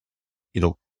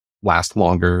 last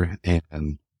longer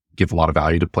and give a lot of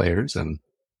value to players. And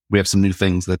we have some new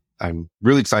things that I'm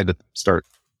really excited to start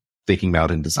thinking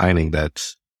about and designing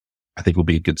that I think will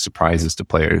be good surprises to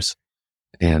players,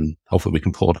 and hopefully we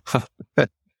can pull it off.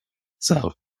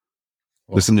 So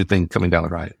there's some new things coming down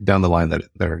the line that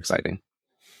are exciting.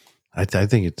 I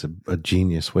think it's a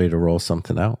genius way to roll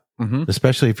something out, Mm-hmm.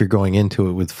 especially if you're going into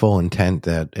it with full intent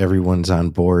that everyone's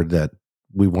on board, that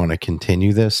we want to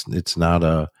continue this. It's not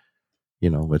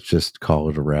let's just call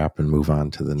it a wrap and move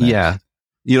on to the next. Yeah.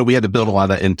 We had to build a lot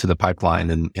of that into the pipeline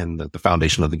and the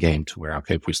foundation of the game to where,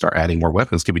 okay, if we start adding more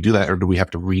weapons, can we do that? Or do we have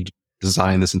to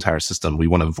redesign this entire system? We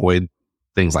want to avoid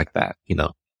things like that,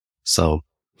 So.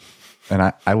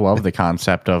 And I love the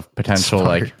concept of potential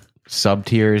like sub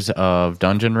tiers of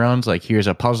dungeon runs. Like here's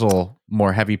a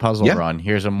more heavy puzzle run.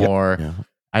 Here's a more. Yeah.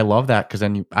 I love that because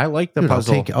then I like the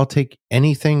puzzle. I'll take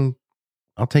anything.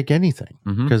 I'll take anything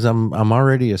because I'm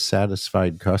already a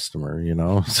satisfied customer.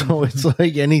 So it's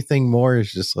like anything more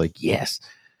is just like yes.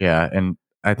 Yeah, and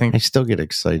I think I still get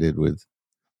excited with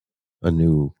a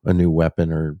new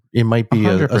weapon, or it might be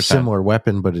a similar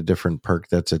weapon but a different perk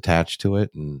that's attached to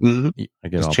it, and I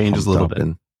get all changes a little bit.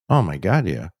 And, oh my god,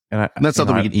 yeah. And that's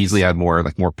something we can easily add more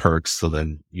perks. So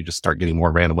then you just start getting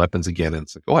more random weapons again, and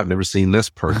it's like, oh, I've never seen this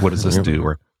perk. What does this do?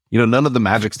 Or none of the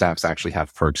magic staffs actually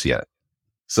have perks yet.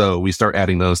 So we start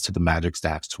adding those to the magic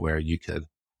staffs to where you could,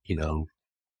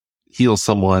 heal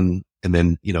someone, and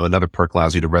then another perk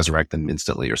allows you to resurrect them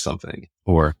instantly or something,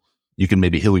 or you can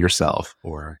maybe heal yourself,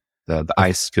 or the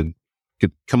ice could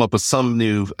come up with some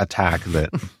new attack that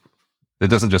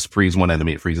doesn't just freeze one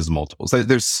enemy, it freezes multiples.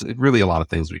 There's really a lot of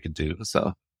things we could do.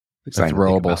 So exciting.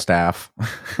 Throwable staff.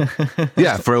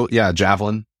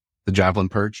 Javelin, the javelin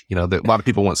purge. A lot of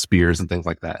people want spears and things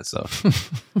like that. So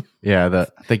yeah,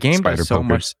 the game does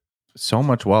so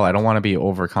much well. I don't want to be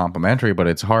over complimentary, but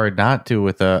it's hard not to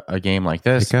with a game like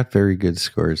this. It got very good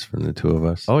scores from the two of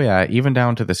us. Oh yeah, even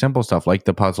down to the simple stuff like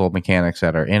the puzzle mechanics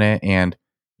that are in it, and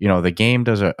the game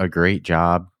does a great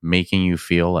job making you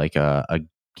feel like a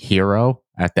hero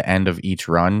at the end of each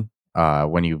run.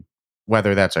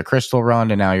 Whether that's a crystal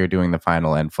run and now you're doing the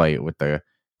final end fight with the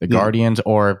Guardians,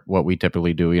 or what we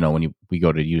typically do, when we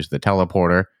go to use the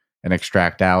teleporter and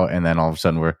extract out, and then all of a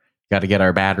sudden we're got to get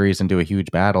our batteries and do a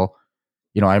huge battle.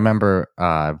 I remember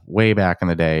way back in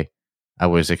the day, I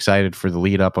was excited for the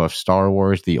lead up of Star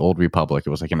Wars: The Old Republic. It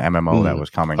was like an MMO that was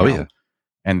coming out. Yeah.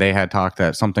 And they had talked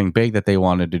that something big that they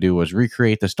wanted to do was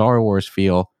recreate the Star Wars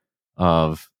feel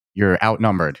of you're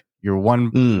outnumbered. You're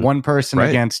one person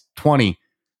against 20.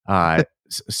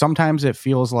 Sometimes it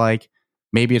feels like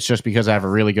maybe it's just because I have a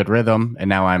really good rhythm and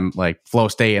now I'm like flow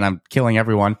state and I'm killing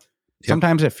everyone. Yep.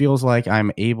 Sometimes it feels like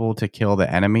I'm able to kill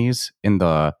the enemies in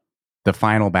the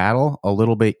final battle a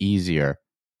little bit easier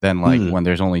than like when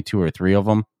there's only 2 or 3 of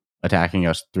them attacking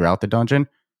us throughout the dungeon.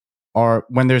 Or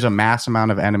when there's a mass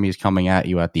amount of enemies coming at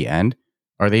you at the end,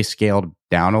 are they scaled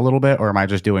down a little bit, or am I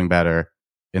just doing better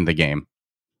in the game?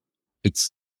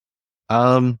 It's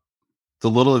the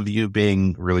little of you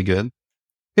being really good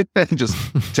and just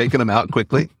taking them out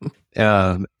quickly.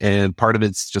 And part of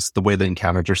it's just the way the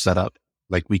encounters are set up.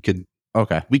 Like we could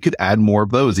add more of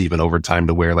those even over time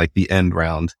to where like the end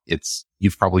round,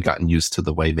 you've probably gotten used to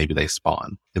the way maybe they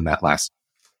spawn in that last.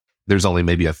 There's only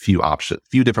maybe a few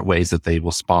different ways that they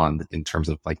will spawn in terms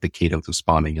of like the cadence of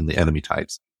spawning and the enemy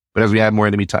types. But as we add more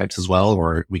enemy types as well,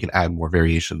 or we can add more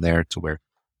variation there to where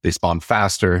they spawn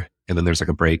faster and then there's like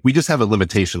a break. We just have a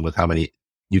limitation with how many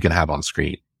you can have on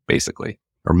screen, basically,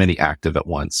 or many active at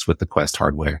once with the Quest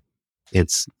hardware.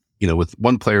 It's, with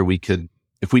one player,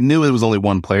 if we knew it was only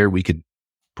one player, we could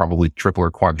probably triple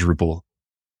or quadruple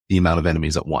the amount of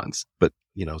enemies at once. But,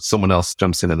 someone else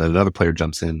jumps in and then another player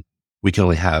jumps in. We can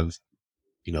only have,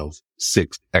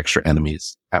 6 extra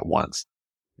enemies at once.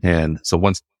 And so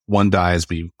once one dies,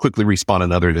 we quickly respawn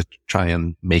another to try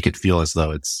and make it feel as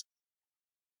though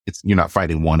you're not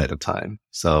fighting one at a time.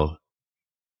 So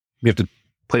we have to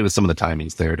play with some of the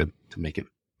timings there to make it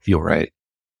feel right.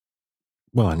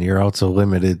 Well, and you're also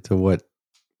limited to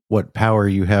what power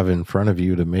you have in front of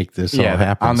you to make this all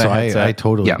happen. So I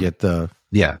totally get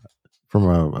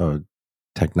from a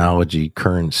technology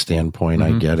current standpoint,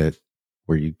 I get it,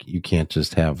 where you can't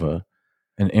just have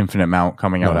an infinite amount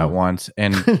coming out at once.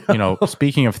 And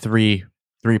speaking of three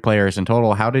players in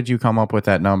total, how did you come up with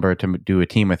that number to do a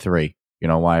team of 3?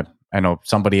 Why? I know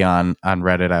somebody on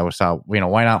Reddit, I was thought,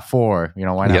 why not 4?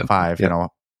 Why not 5? Yep.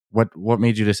 What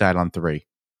made you decide on 3?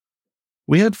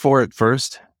 We had 4 at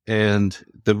first, and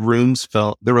the rooms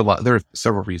felt there are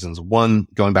several reasons. One,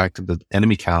 going back to the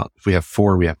enemy count, if we have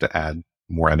 4, we have to add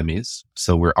more enemies.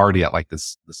 So we're already at like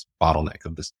this bottleneck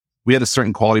of this. We had a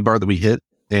certain quality bar that we hit,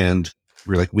 and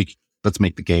we're like, let's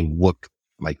make the game look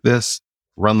like this,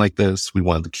 run like this. We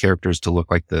wanted the characters to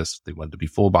look like this. They wanted to be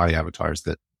full body avatars,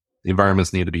 that the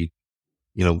environments need to be,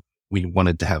 we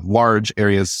wanted to have large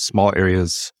areas, small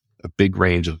areas, a big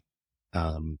range of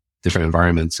different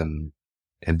environments and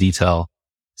detail.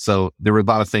 So there were a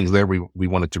lot of things there we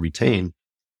wanted to retain.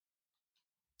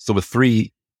 So with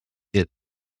 3, it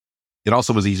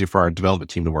also was easier for our development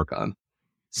team to work on.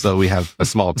 So we have a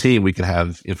small team. We could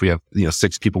have, if we have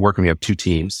 6 people working, we have 2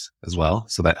 teams as well.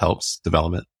 So that helps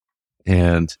development.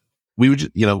 And we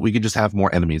would, we could just have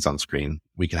more enemies on screen.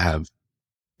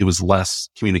 It was less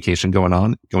communication going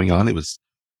on. It was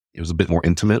a bit more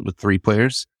intimate with 3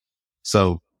 players.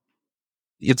 So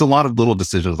it's a lot of little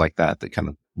decisions like that kind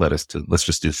of led us to, let's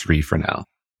just do 3 for now.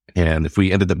 And if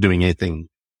we ended up doing anything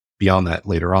beyond that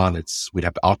later on, we'd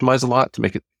have to optimize a lot to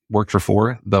make it work for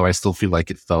 4, though I still feel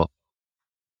like it felt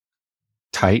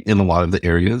tight in a lot of the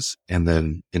areas. And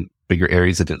then in bigger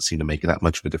areas, it didn't seem to make that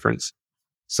much of a difference.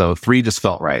 So 3 just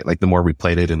felt right. Like the more we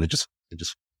played it, and it just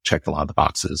checked a lot of the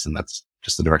boxes, and that's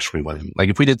just the direction we went in. Like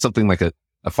if we did something like a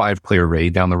 5-player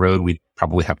raid down the road, we'd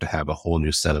probably have to have a whole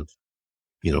new set of,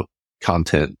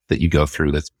 content that you go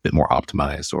through that's a bit more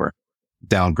optimized or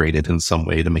downgraded in some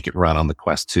way to make it run on the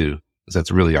Quest 2, because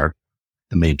that's really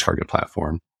the main target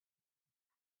platform.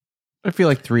 I feel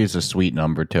like 3 is a sweet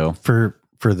number too. For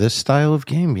this style of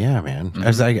game, yeah, man. Mm-hmm.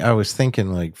 As I was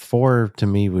thinking, like 4 to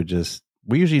me would just,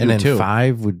 we usually and do then 2.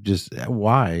 5 would just,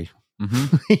 why?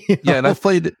 Mm-hmm. Yeah, and I've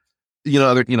played,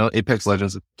 other, Apex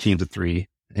Legends teams of 3,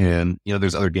 and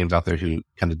there's other games out there who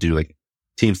kind of do like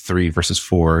teams 3 versus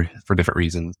 4 for different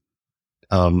reasons.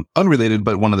 Unrelated,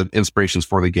 but one of the inspirations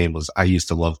for the game was I used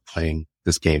to love playing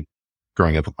this game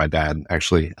growing up with my dad,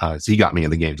 actually. So he got me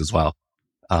in the games as well.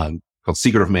 Called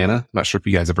Secret of Mana. I'm not sure if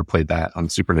you guys ever played that on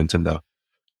Super Nintendo,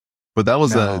 but that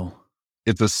was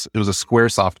it was a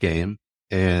Squaresoft game,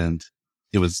 and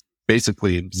it was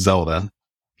basically Zelda,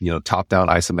 top down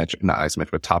not isometric,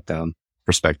 but top down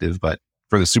perspective, but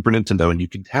for the Super Nintendo, and you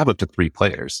could have up to 3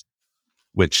 players,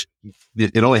 which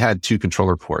it only had 2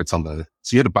 controller ports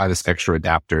so you had to buy this extra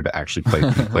adapter to actually play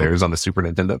 3 players on the Super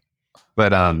Nintendo.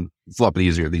 But it's a lot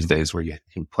easier these days where you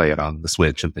can play it on the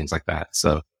Switch and things like that.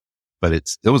 So, but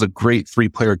it was a great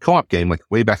 3-player co-op game, like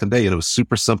way back in the day, and it was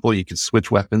super simple. You could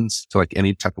switch weapons to like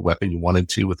any type of weapon you wanted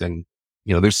to within,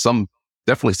 there's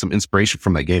definitely some inspiration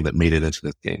from that game that made it into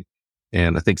this game.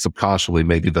 And I think subconsciously,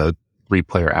 maybe the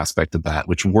 3-player aspect of that,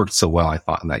 which worked so well, I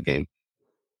thought, in that game,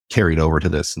 carried over to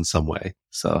this in some way.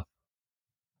 So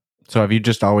have you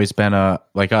just always been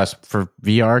like us for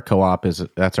VR? Co-op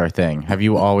that's our thing. Have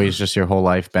you always just your whole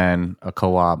life been a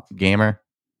co-op gamer?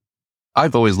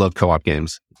 I've always loved co-op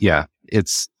games. Yeah.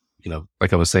 It's,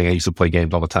 like I was saying, I used to play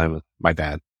games all the time with my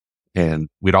dad, and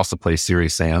we'd also play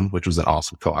Serious Sam, which was an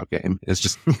awesome co-op game. It's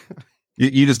just,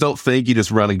 you just don't think, you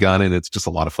just run a gun, and it's just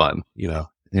a lot of fun,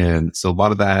 And so a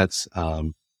lot of that,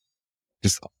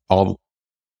 just all,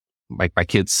 like my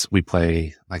kids, we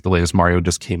play, like the latest Mario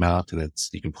just came out, and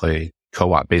you can play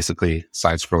co-op, basically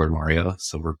side scroller Mario.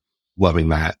 So we're loving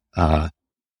that.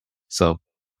 So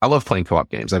I love playing co-op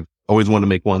games. I've always wanted to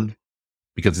make one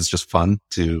because it's just fun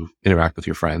to interact with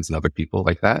your friends and other people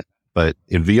like that. But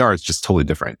in VR, it's just totally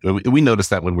different. We noticed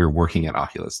that when we were working at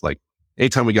Oculus, like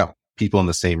anytime we got people in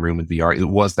the same room in VR, it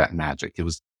was that magic.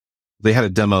 They had a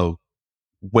demo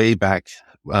way back,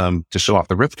 to show off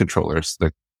the Rift controllers,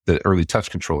 the early touch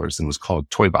controllers, and it was called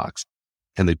Toy Box.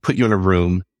 And they put you in a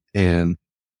room, and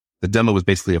the demo was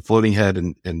basically a floating head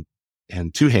and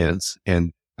 2 hands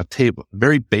and a table,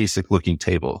 very basic looking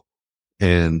table,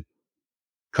 and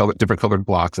different colored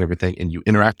blocks and everything. And you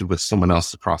interacted with someone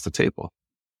else across the table,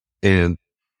 and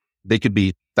they could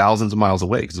be thousands of miles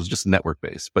away because it was just network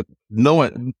based, but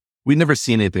we'd never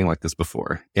seen anything like this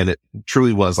before. And it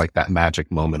truly was like that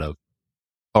magic moment of,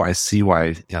 oh, I see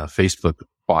why Facebook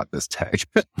bought this tech.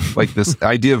 Like this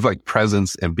idea of like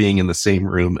presence and being in the same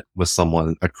room with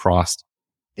someone across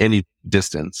any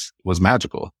distance was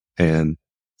magical. And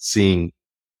seeing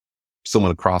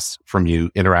someone across from you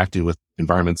interacting with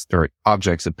environments or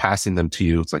objects and passing them to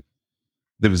you,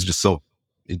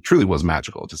 it truly was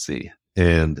magical to see.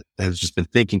 And I've just been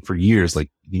thinking for years, like,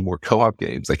 need more co-op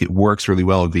games. Like, it works really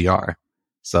well in VR.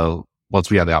 So once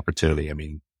we had the opportunity, I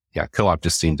mean, yeah, co-op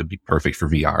just seemed to be perfect for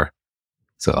VR.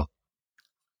 So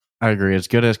I agree. As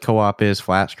good as co-op is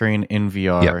flat screen in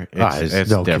VR,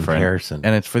 it's no different. Comparison.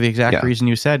 And it's for the exact reason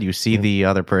you said. You see the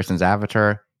other person's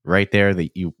avatar right there,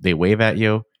 they wave at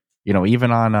you.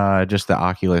 Even on just the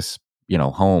Oculus,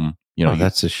 home,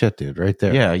 that's the shit, dude, right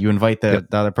there. Yeah, you invite the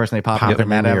other person, they pop up in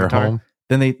that avatar. Home.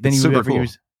 Then you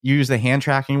use the hand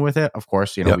tracking with it. Of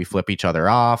course, we flip each other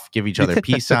off, give each other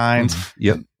peace signs.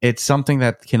 Yep. It's something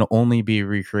that can only be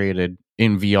recreated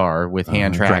in VR with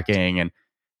hand tracking, and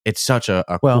it's such a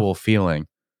cool feeling.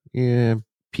 Yeah,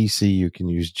 PC, you can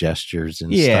use gestures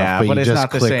and Yeah, stuff, but you it's just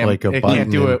not the click same. like a It button.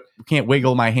 can't do it. Can't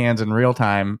wiggle my hands in real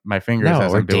time. My fingers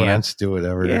as or I'm doing dance, do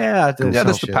whatever. Yeah,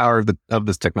 That's the power of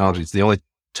this technology. It's the only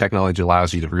technology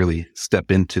allows you to really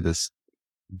step into this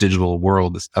digital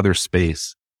world, this other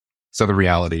space, this other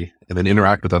reality, and then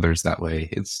interact with others that way.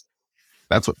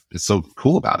 That's what is so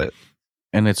cool about it.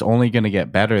 And it's only going to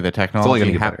get better. The technology, It's only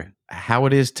going to get better. How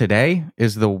it is today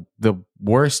is the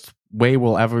worst way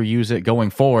we'll ever use it going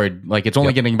forward. Like it's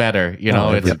only getting better.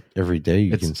 Every day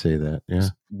you can say that. Yeah.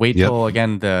 Wait till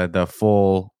again the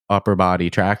full upper body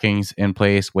tracking's in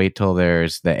place. Wait till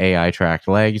there's the AI tracked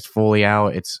legs fully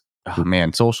out. It's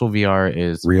social VR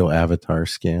is real avatar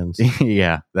scans.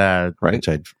 that which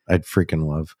I'd freaking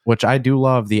love. Which I do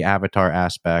love the avatar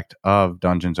aspect of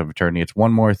Dungeons of Eternity. It's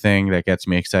one more thing that gets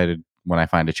me excited when I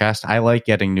find a chest. I like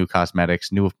getting new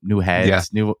cosmetics, new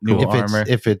heads, new armor.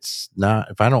 If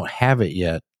I don't have it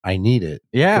yet, I need it.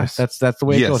 Yeah, that's the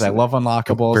way it goes. I love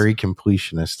unlockables. Very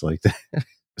completionist like that.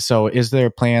 So is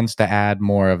there plans to add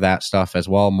more of that stuff as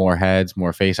well? More heads,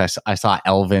 more face? I saw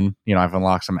Elven. I've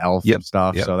unlocked some elf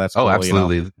stuff. Yep. So that's cool,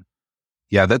 absolutely.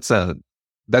 Yeah, that's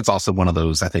also one of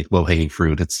those, I think, low-hanging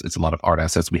fruit. It's a lot of art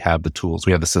assets. We have the tools.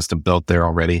 We have the system built there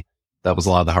already. That was a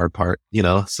lot of the hard part,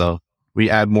 so we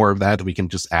add more of that. We can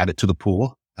just add it to the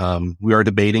pool. We are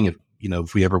debating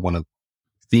if we ever want to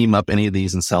theme up any of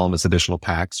these and sell them as additional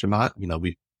packs or not.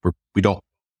 We don't,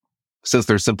 since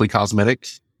they're simply cosmetic,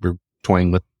 we're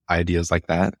toying with ideas like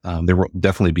that. There will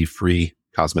definitely be free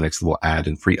cosmetics that we'll add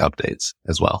and free updates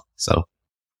as well. So,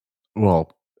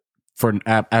 well,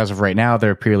 as of right now,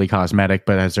 they're purely cosmetic.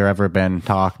 But has there ever been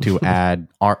talk to add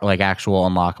actual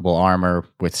unlockable armor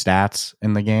with stats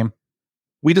in the game?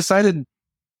 We decided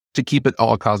to keep it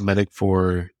all cosmetic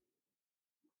for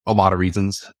a lot of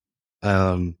reasons.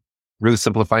 Really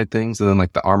simplified things. And then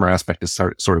the armor aspect is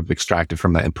sort of extracted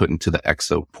from that and put into the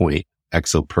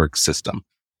exo perk system.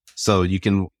 So you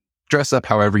can dress up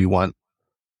however you want,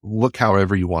 look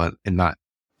however you want, and not,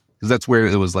 because that's where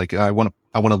it was like, I want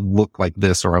to look like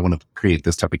this, or I want to create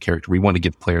this type of character. We want to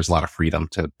give players a lot of freedom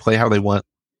to play how they want,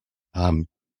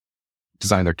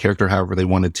 design their character however they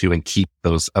wanted to, and keep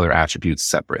those other attributes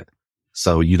separate.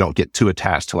 So you don't get too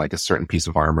attached to a certain piece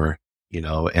of armor,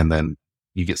 and then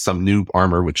you get some new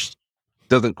armor, which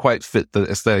doesn't quite fit the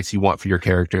aesthetics you want for your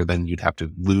character. Then you'd have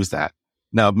to lose that.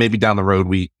 Now, maybe down the road,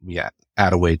 we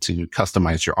add a way to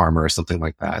customize your armor or something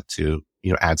like that to,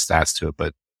 add stats to it.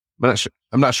 But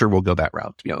I'm not sure we'll go that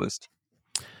route, to be honest.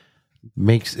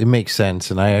 It makes sense,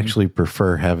 and I actually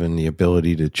prefer having the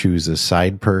ability to choose a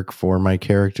side perk for my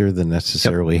character than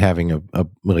necessarily having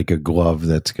a glove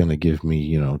that's going to give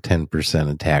me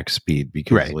 10% attack speed,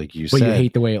 because like you said, you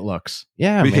hate the way it looks.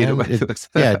 Yeah, man,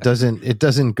 it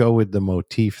doesn't go with the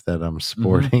motif that I'm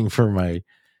sporting for my.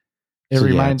 It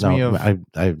reminds me of I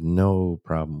have no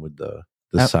problem with the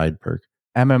side perk.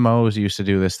 MMOs used to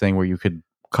do this thing where you could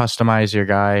customize your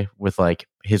guy with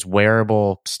his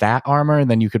wearable stat armor, and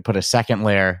then you could put a second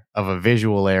layer of a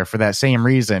visual layer for that same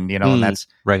reason, and that's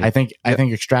right. I think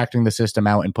extracting the system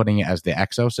out and putting it as the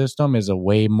exosystem is a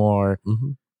way more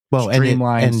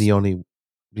streamlined. And the only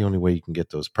way you can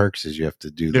get those perks is you have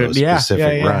to do those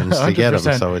specific runs to get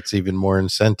them. So it's even more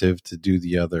incentive to do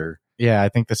the other. Yeah, I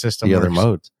think the system other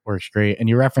modes works great. And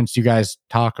you referenced, you guys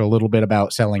talk a little bit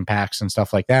about selling packs and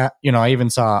stuff like that. I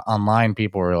even saw online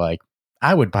people were like,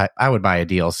 I would buy a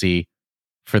DLC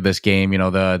for this game.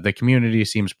 The community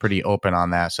seems pretty open on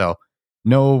that. So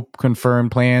no confirmed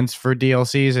plans for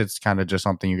DLCs. It's kind of just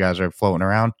something you guys are floating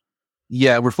around.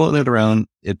 Yeah, we're floating it around.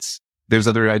 There's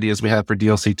other ideas we have for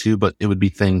DLC too, but it would be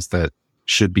things that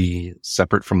should be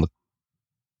separate from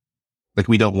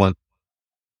we don't want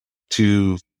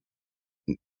to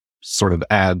sort of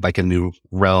add a new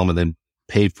realm and then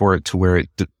pay for it to where it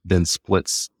then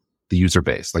splits the user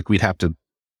base. We'd have to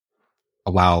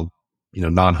allow,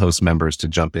 non-host members to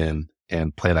jump in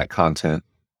and play that content.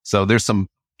 So there's some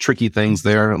tricky things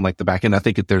there on the back end. I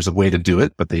think there's a way to do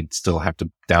it, but they'd still have to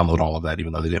download all of that,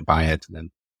 even though they didn't buy it. And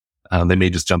then they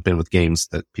may just jump in with games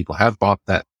that people have bought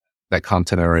that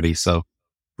content already. So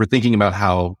we're thinking about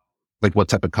how, what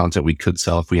type of content we could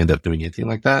sell if we end up doing anything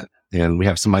like that. And we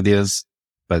have some ideas,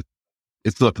 but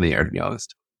it's still up in the air, to be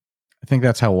honest. I think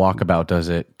that's how Walkabout does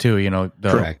it too.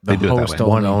 Correct. The host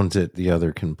one owns it, the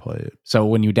other can play it. So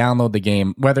when you download the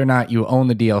game, whether or not you own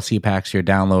the DLC packs, you're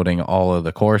downloading all of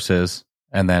the courses,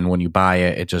 and then when you buy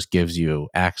it, it just gives you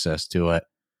access to it.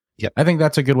 Yep. I think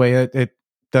that's a good way. It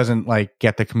doesn't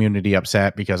get the community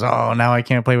upset because now I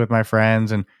can't play with my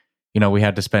friends, and we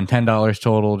had to spend $10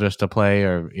 total just to play,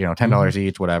 or $10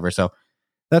 each, whatever. So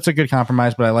that's a good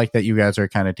compromise. But I like that you guys are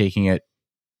kind of taking it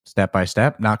step by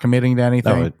step, not committing to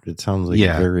anything. No, it sounds like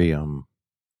a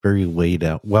very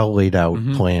well laid out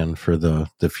plan for the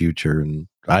future. And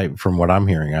from what I'm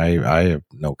hearing, I have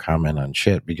no comment on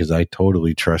shit because I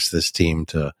totally trust this team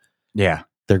to. Yeah,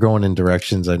 they're going in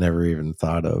directions I never even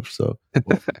thought of. So.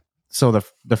 So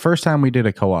the first time we did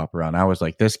a co-op run, I was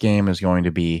like, this game is going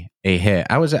to be a hit.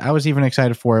 I was even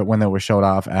excited for it when they were showed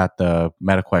off at the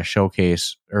MetaQuest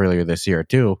showcase earlier this year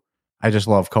too. I just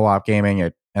love co-op gaming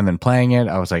it, and then playing it,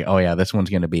 I was like, oh yeah, this one's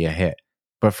going to be a hit.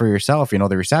 But for yourself, the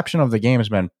reception of the game has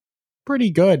been pretty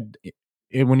good.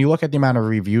 When you look at the amount of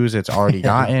reviews it's already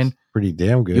gotten, it's pretty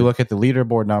damn good. You look at the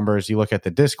leaderboard numbers, you look at the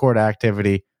Discord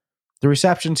activity, the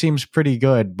reception seems pretty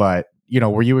good, but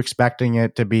were you expecting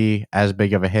it to be as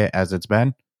big of a hit as it's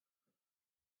been?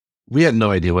 We had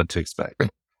no idea what to expect,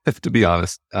 to be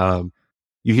honest.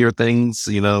 You hear things,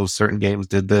 certain games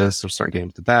did this or certain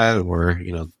games did that, or,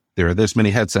 there are this many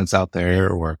headsets out there,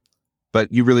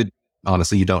 but you really,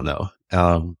 honestly, you don't know.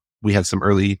 We had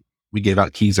we gave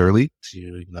out keys early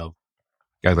to,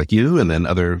 guys like you and then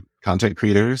other content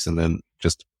creators, and then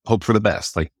just hope for the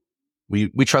best. Like we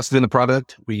trusted in the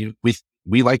product. We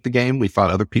liked the game. We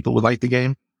thought other people would like the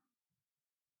game,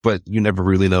 but you never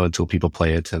really know until people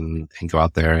play it and go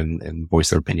out there and voice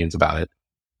their opinions about it.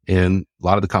 And a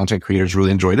lot of the content creators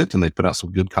really enjoyed it, and they put out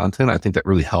some good content. I think that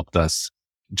really helped us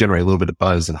generate a little bit of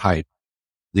buzz and hype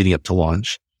leading up to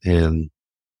launch. And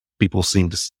people seem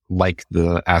to like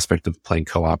the aspect of playing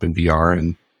co-op in VR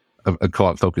and a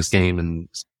co-op focused game and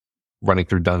running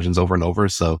through dungeons over and over.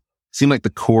 So it seemed like the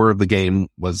core of the game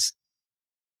was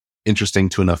interesting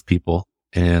to enough people,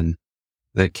 and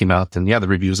that came out. And yeah, the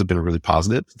reviews have been really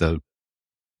positive. A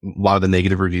lot of the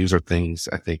negative reviews are things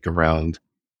I think around,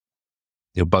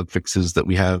 bug fixes that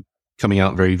we have coming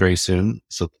out very, very soon.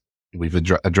 So we've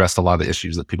addressed a lot of the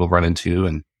issues that people run into,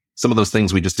 and some of those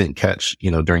things we just didn't catch,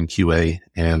 during QA.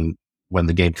 And when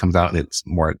the game comes out and it's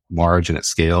more large and at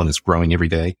scale and it's growing every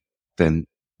day, then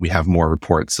we have more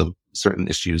reports of certain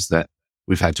issues that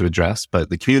we've had to address. But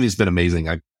the community's been amazing.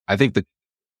 I think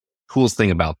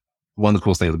one of the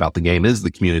coolest things about the game is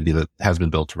the community that has been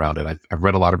built around it. I've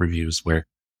read a lot of reviews where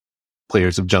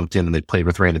players have jumped in and they played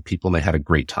with random people and they had a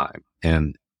great time.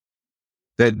 And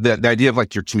the idea of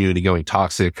like your community going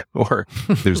toxic or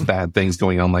there's bad things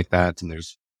going on like that, and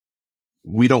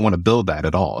we don't want to build that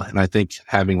at all. And I think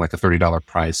having like a $30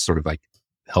 price sort of like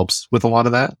helps with a lot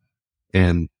of that.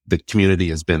 And the community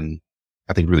has been,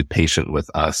 I think, really patient with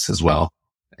us as well.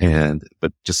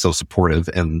 But just so supportive,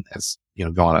 and has,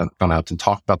 gone out and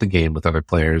talked about the game with other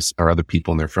players or other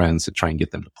people and their friends to try and get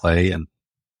them to play. And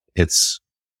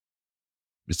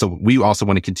so we also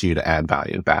want to continue to add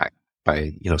value back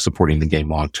by, supporting the game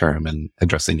long term and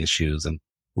addressing issues. And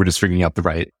we're just figuring out the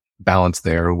right balance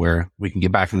there where we can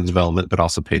get back into development, but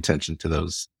also pay attention to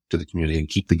the community and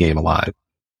keep the game alive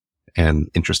and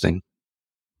interesting.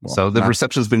 Well, so the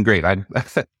reception's been great.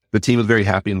 The team is very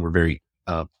happy, and we're very,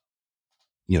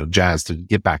 jazzed to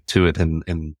get back to it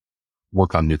and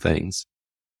work on new things.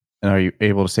 And are you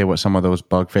able to say what some of those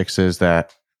bug fixes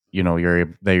that you're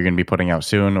going to be putting out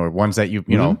soon, or ones that you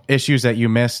issues that you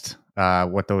missed,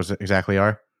 what those exactly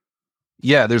are?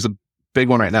 Yeah, there's a big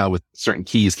one right now with certain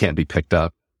keys can't be picked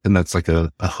up, and that's like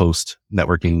a host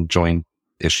networking join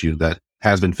issue that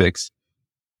has been fixed.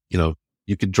 You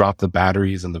could drop the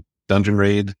batteries in the dungeon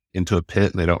raid into a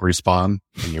pit and they don't respawn,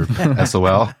 and you're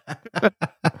SOL.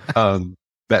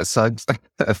 That sucks,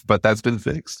 but that's been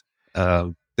fixed.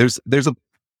 There's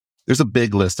a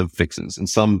big list of fixes, and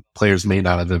some players may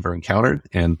not have ever encountered,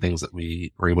 and things that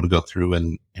we were able to go through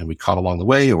and we caught along the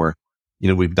way, or,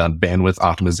 we've done bandwidth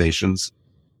optimizations.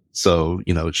 So,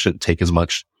 it shouldn't take as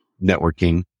much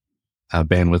networking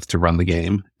bandwidth to run the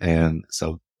game. And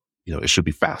so, it should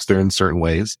be faster in certain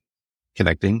ways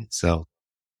connecting. So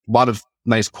a lot of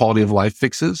nice quality of life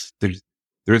fixes. There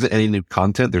isn't any new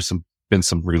content. There's been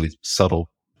some really subtle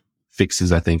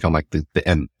fixes, I think, on like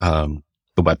the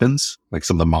weapons, like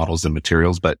some of the models and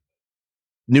materials, but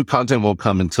new content won't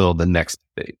come until the next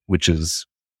date, which is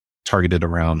targeted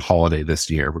around holiday this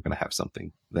year. We're going to have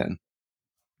something then.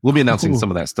 We'll be announcing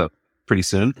some of that stuff pretty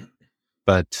soon,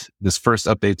 but this first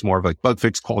update's more of like bug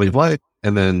fix, quality of life,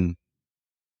 and then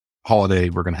holiday,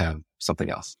 we're going to have something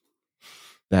else.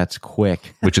 That's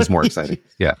quick. Which is more exciting.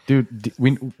 Yeah. Dude,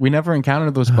 we never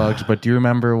encountered those bugs, but do you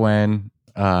remember when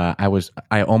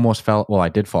I almost fell, well, I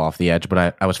did fall off the edge,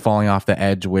 but I was falling off the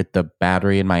edge with the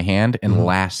battery in my hand, and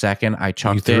last second I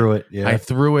chucked it. Yeah. I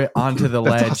threw it onto the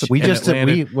ledge. Awesome.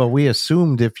 We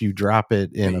assumed if you drop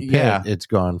it in a pit, it's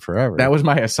gone forever. That was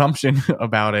my assumption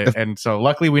about it. And so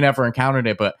luckily we never encountered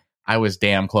it, but I was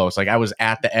damn close. Like I was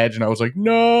at the edge and I was like,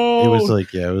 no. It was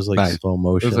like Nice. slow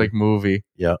motion. It was like movie.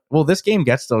 Yeah. Well, this game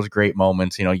gets those great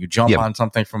moments. You know, you jump Yep. on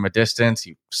something from a distance,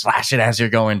 you slash it as you're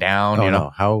going down. Oh, you know, no.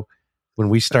 How when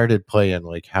we started playing,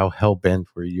 like how hell bent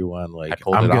were you on? Like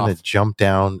pulled I'm it gonna off. jump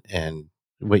down and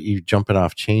you jumping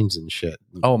off chains and shit.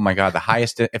 oh my god, the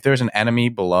highest. If there's an enemy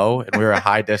below and we were a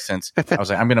high distance, I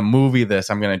was like, I'm gonna movie this.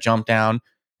 I'm gonna jump down.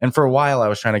 And for a while, I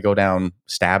was trying to go down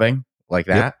stabbing like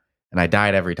that, Yep. and I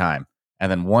died every time.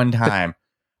 And then one time,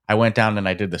 I went down and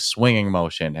I did the swinging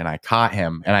motion, and I caught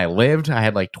him, and I lived. I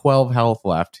had like 12 health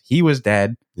left. He was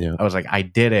dead. Yeah. I was like, I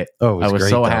did it. Oh, it I was great,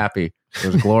 so though. happy. It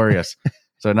was glorious.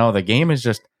 So no, the game is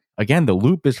just, again, the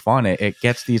loop is fun. It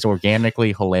gets these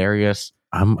organically hilarious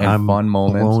I'm fun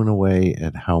moments. blown away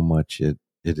at how much it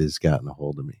has gotten a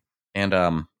hold of me. And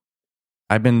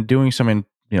I've been doing some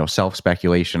self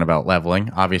speculation about leveling.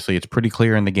 Obviously, it's pretty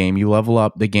clear in the game. You level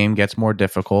up, the game gets more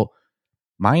difficult.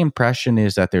 My impression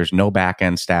is that there's no back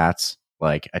end stats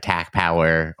like attack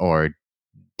power or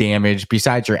damage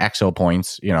besides your exo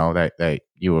points, that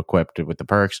you equipped with the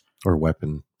perks. Or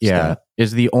weapon. Yeah, stat.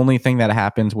 is the only thing that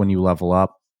happens when you level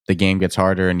up. The game gets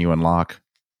harder and you unlock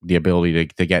the ability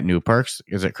to get new perks.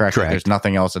 Is it correct? Correct. There's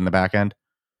nothing else in the back end?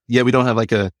 Yeah, we don't have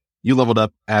like you leveled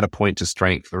up, add a point to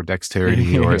strength or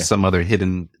dexterity or some other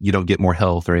hidden, you don't get more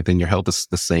health or anything. Your health is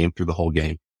the same through the whole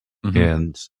game. Mhm.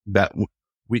 And that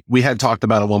we had talked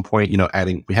about at one point,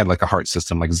 we had like a heart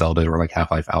system like Zelda or like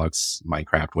Half-Life Alyx,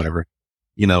 Minecraft, whatever,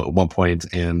 at one point.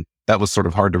 And that was sort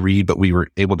of hard to read, but we were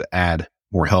able to add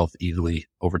more health easily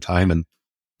over time. And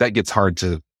that gets hard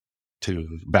to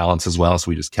balance as well. So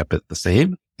we just kept it the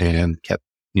same and kept,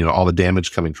 all the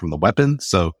damage coming from the weapon.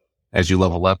 So as you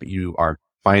level up, you are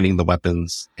finding the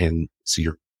weapons. And so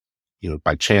you're,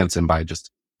 by chance and by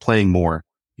just playing more,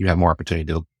 you have more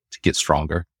opportunity to get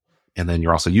stronger. And then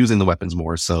you're also using the weapons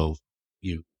more. So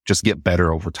you just get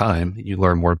better over time. You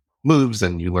learn more moves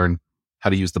and you learn how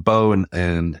to use the bow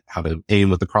and how to aim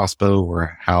with the crossbow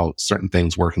or how certain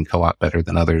things work in co-op better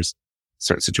than others,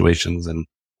 certain situations. And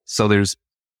so there's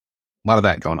a lot of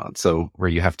that going on. So where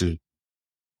you have to,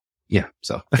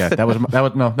 so Yeah,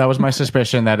 that was my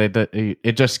suspicion that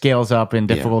it just scales up in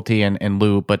difficulty and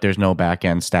loop, but there's no back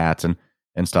end stats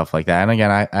and stuff like that. And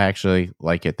again, I actually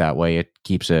like it that way. It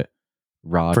keeps it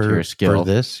raw to your skill. For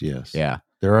this, yes. Yeah.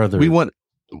 There are other.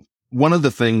 One of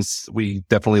the things we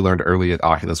definitely learned early at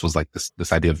Oculus was like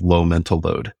this idea of low mental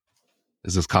load.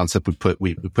 Is this concept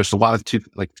we pushed a lot of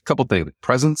a couple things.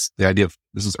 Presence, the idea of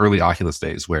this is early Oculus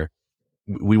days where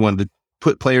we wanted to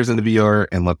put players into VR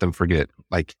and let them forget.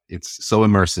 Like it's so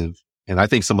immersive. And I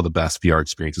think some of the best VR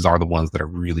experiences are the ones that are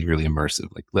really, really immersive.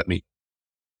 Like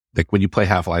when you play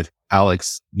Half-Life,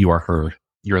 Alex, you are her,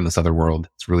 you're in this other world.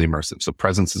 It's really immersive. So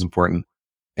presence is important.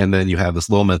 And then you have this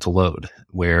low mental load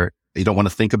where you don't want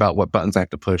to think about what buttons I have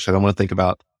to push. I don't want to think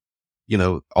about,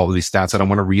 all of these stats. I don't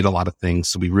want to read a lot of things.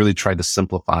 So we really tried to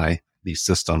simplify these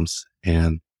systems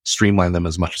and streamline them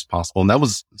as much as possible. And that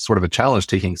was sort of a challenge,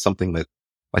 taking something that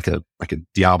like a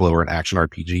Diablo or an action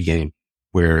RPG game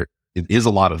where it is a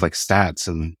lot of like stats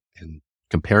and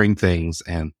comparing things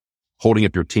and holding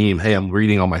up your team. Hey, I'm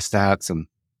reading all my stats. And,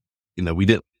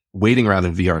 waiting around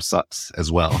in VR sucks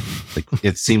as well. Like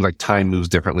it seems like time moves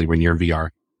differently when you're in VR.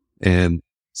 And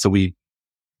so we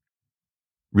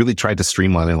really tried to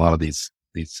streamline a lot of these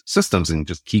systems and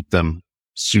just keep them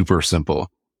super simple.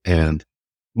 And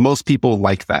most people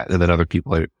like that. And then other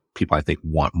people I think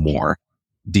want more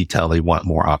detail. They want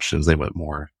more options. They want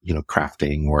more,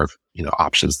 crafting or,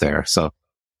 options there. So,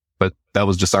 but that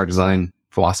was just our design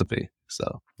philosophy.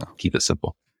 So keep it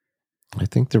simple. I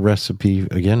think the recipe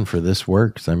again for this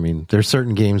works. I mean, there's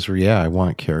certain games where, I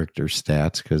want character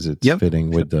stats because it's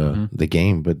fitting with the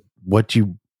game, but what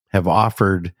you have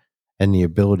offered and the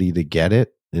ability to get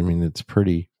it, I mean, it's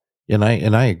pretty, and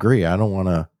I agree. I don't want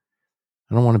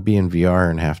to be in VR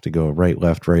and have to go right,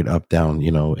 left, right, up, down,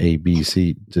 A, B,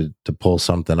 C to pull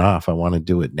something off. I want to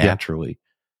do it naturally.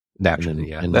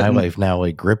 Naturally, in my life now,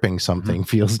 like gripping something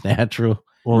feels natural.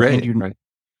 Well, right, and right.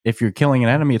 If you're killing an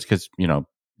enemy, it's because,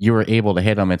 you were able to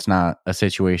hit him. It's not a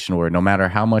situation where no matter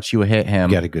how much you hit him,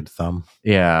 You got a good thumb.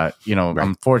 yeah, Right.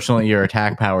 unfortunately your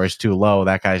attack power is too low.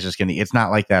 That guy's just it's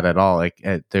not like that at all. Like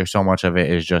there's so much of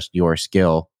it is just your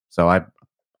skill. So I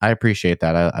appreciate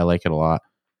that. I like it a lot.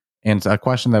 And it's a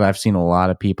question that I've seen a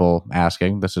lot of people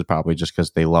asking. This is probably just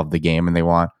because they love the game and they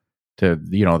want to,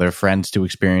 their friends to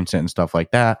experience it and stuff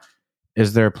like that.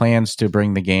 Is there plans to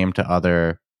bring the game to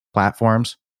other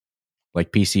platforms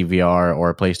like PC VR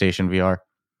or PlayStation VR?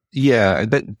 Yeah,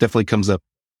 that definitely comes up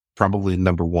probably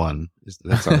number one.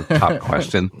 That's our top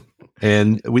question.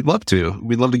 And we'd love to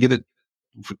get it.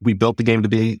 We built the game to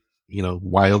be,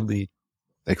 wildly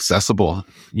accessible,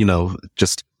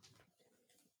 just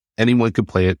anyone could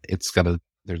play it.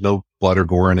 There's no blood or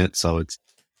gore in it. So it's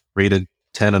rated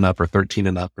 10 and up or 13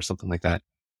 and up or something like that.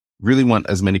 Really want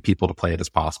as many people to play it as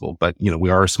possible. But, we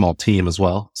are a small team as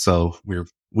well. So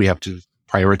we have to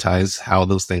prioritize how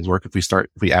those things work. If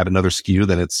we add another SKU,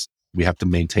 then we have to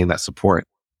maintain that support.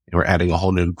 And we're adding a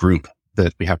whole new group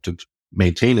that we have to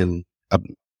maintain and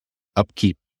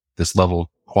upkeep this level of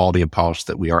quality and polish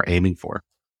that we are aiming for.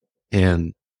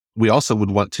 And we also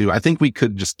would want to, I think we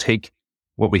could just take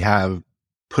what we have,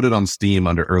 put it on Steam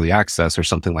under early access or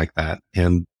something like that.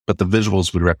 But the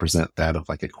visuals would represent that of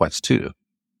like a Quest 2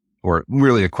 or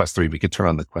really a Quest 3. We could turn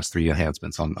on the Quest 3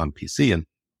 enhancements on PC. And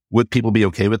would people be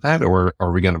okay with that? Or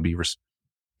are we going to be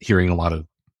hearing a lot of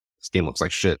this game looks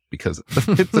like shit because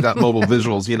it's got mobile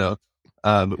visuals,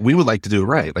 we would like to do it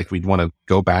right. Like we'd want to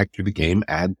go back through the game,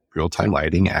 add real-time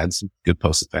lighting, add some good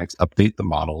post effects, update the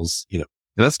models, and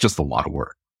that's just a lot of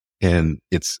work. And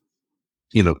it's,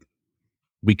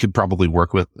 we could probably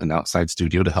work with an outside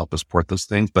studio to help us port those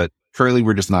things, but currently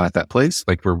we're just not at that place.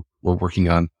 Like we're working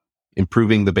on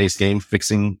improving the base game,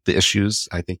 fixing the issues.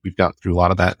 I think we've got through a lot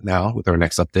of that now with our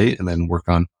next update, and then work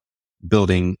on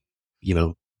building,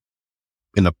 in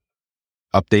a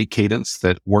update cadence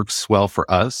that works well for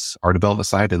us, our development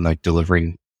side, and like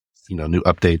delivering, new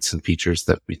updates and features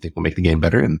that we think will make the game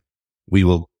better. And we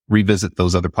will revisit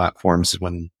those other platforms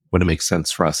when it makes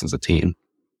sense for us as a team.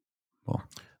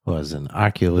 Well, as an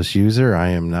Oculus user, I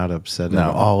am not upset at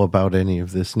all about any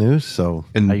of this news. So,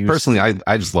 and personally,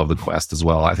 I just love the Quest as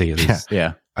well. I think it is.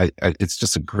 Yeah. It's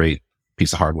just a great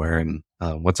piece of hardware. And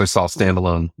once I saw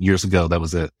standalone years ago, that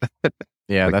was it.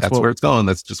 Yeah, that's where it's going.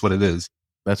 That's just what it is.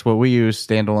 That's what we use,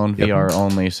 standalone VR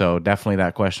only. So definitely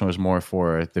that question was more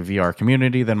for the VR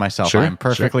community than myself. Sure, I'm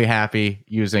perfectly happy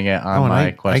using it on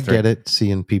my Quest. I get it,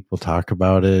 seeing people talk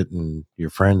about it and your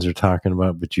friends are talking about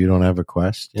it, but you don't have a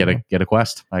Quest. Get a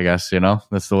Quest, I guess,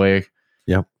 that's the way.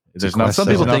 Yep. There's some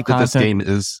people think that this game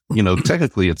is,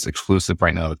 technically it's exclusive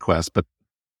right now to Quest, but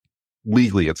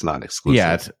legally it's not exclusive.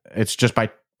 Yeah, it's just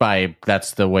by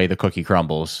that's the way the cookie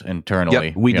crumbles internally.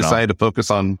 Yep, we decided to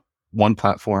focus on one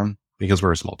platform because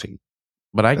we're a small team.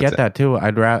 But I get that too.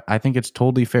 I think it's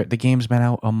totally fair. The game's been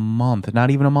out a month, not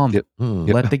even a month. Yep.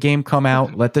 Let the game come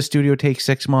out. Let the studio take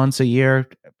 6 months, a year,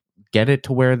 get it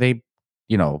to where they,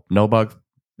 no bug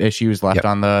issues left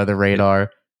on the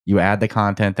radar. You add the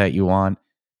content that you want,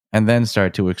 and then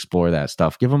start to explore that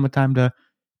stuff. Give them a time to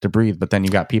breathe. But then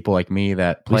you got people like me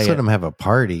that play. Let them have a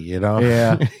party,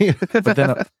 Yeah. But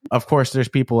then, of course, there's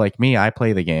people like me. I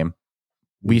play the game.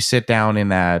 We sit down in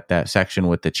that section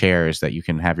with the chairs that you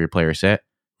can have your player sit.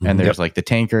 And there's like the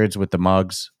tankards with the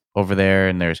mugs over there.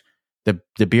 And there's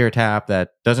the beer tap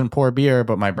that doesn't pour beer,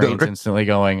 but my brain's instantly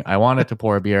going, I want it to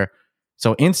pour beer.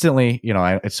 So instantly,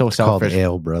 it's so selfish. Called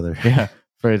ale, brother. Yeah.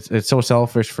 It's so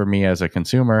selfish for me as a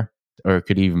consumer, or it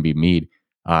could even be Mead.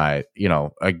 A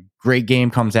great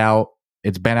game comes out.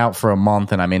 It's been out for a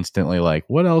month and I'm instantly like,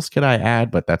 what else could I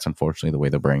add? But that's unfortunately the way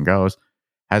the brain goes.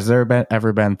 Has there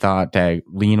ever been thought to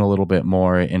lean a little bit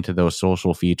more into those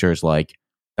social features, like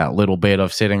that little bit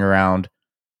of sitting around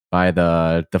by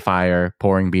the fire,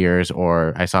 pouring beers,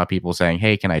 or I saw people saying,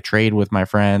 hey, can I trade with my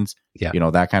friends? Yeah.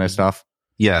 That kind of stuff.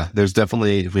 Yeah, there's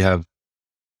definitely, we have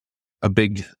a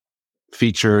big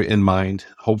feature in mind,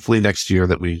 hopefully next year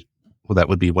that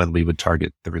would be when we would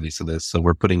target the release of this. So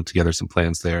we're putting together some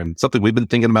plans there, and something we've been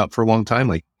thinking about for a long time.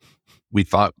 Like, we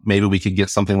thought maybe we could get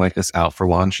something like this out for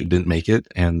launch. It didn't make it,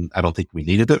 and I don't think we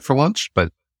needed it for launch,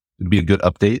 but it'd be a good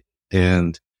update.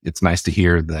 And it's nice to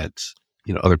hear that,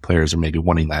 other players are maybe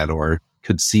wanting that or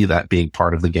could see that being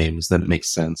part of the games. Then it makes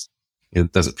sense.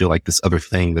 It doesn't feel like this other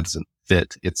thing that doesn't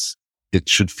fit. It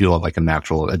should feel like a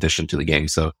natural addition to the game.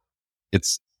 So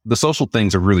the social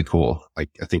things are really cool.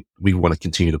 Like, I think we want to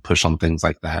continue to push on things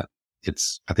like that.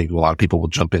 I think a lot of people will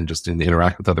jump in just to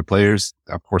interact with other players.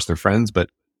 Of course, they're friends, but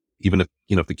even if,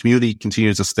 if the community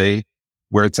continues to stay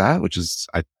where it's at, which is,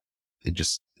 it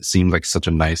just seemed like such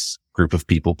a nice group of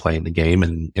people playing the game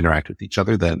and interact with each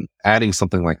other, then adding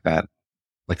something like that,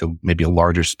 like maybe a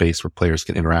larger space where players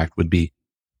can interact, would be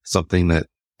something that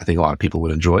I think a lot of people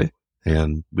would enjoy.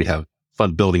 And we'd have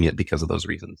fun building it because of those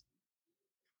reasons.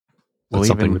 That's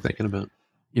something we're thinking about.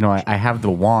 I have the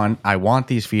want. I want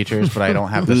these features, but I don't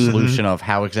have the solution of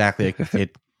how exactly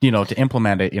it to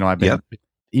implement it. I've been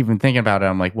even thinking about it.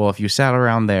 I'm like, well, if you sat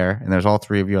around there and there's all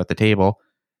three of you at the table,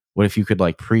 what if you could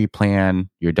like pre-plan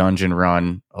your dungeon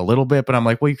run a little bit? But I'm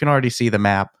like, well, you can already see the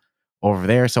map. over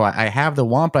there. So I have the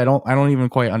want, but I don't even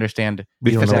quite understand.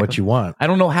 You don't know what you want. I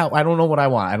don't know what I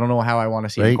want. I don't know how I want to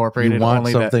see Right? incorporated. You want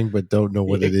only something, but don't know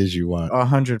what it is you want.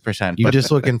 100%. You're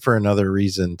just looking for another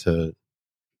reason to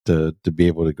be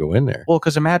able to go in there. Well,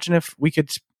 because imagine if we could,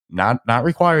 not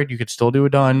required, you could still do a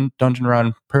dungeon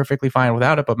run perfectly fine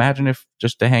without it. But imagine if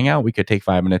just to hang out, we could take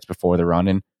 5 minutes before the run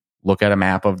and look at a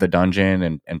map of the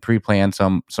dungeon and pre-plan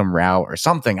some route or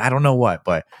something. I don't know what,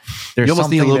 but there's you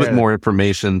almost need a little bit there. more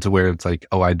information to where it's like,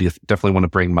 oh, I definitely want to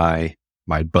bring my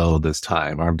bow this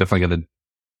time, or I'm definitely going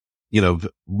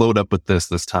to, load up with this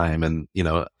time. And,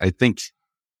 I think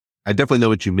I definitely know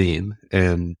what you mean.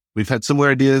 And we've had similar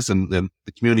ideas, and the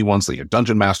community wants like a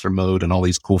dungeon master mode and all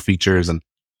these cool features. And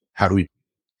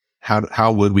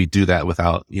how would we do that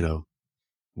without,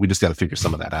 we just got to figure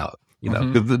some of that out.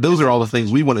 Those are all the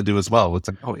things we want to do as well. It's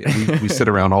like, oh yeah, we sit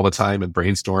around all the time and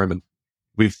brainstorm, and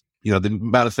we've, the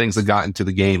amount of things that got into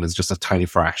the game is just a tiny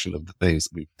fraction of the things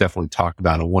we've definitely talked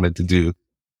about and wanted to do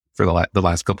for the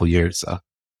last couple of years. So.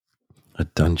 A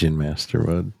dungeon master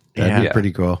mode. That'd be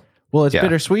pretty cool. Well, it's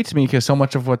bittersweet to me because so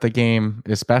much of what the game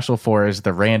is special for is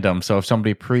the random. So if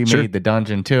somebody pre-made the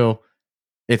dungeon too,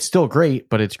 it's still great,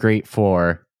 but it's great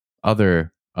for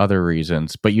other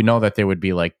reasons. But that there would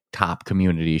be like top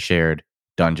community shared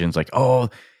dungeons, like, oh,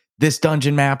 this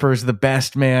dungeon mapper is the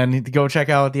best, man. Go check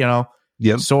out,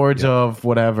 Swords of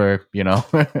whatever,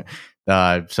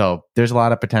 so there's a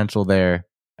lot of potential there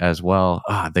as well.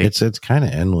 It's kind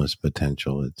of endless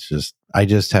potential. It's just, I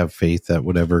just have faith that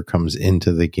whatever comes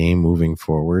into the game moving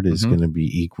forward is going to be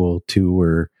equal to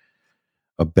or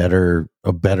a better,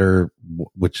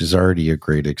 which is already a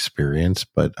great experience,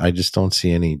 but I just don't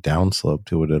see any downslope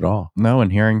to it at all. No,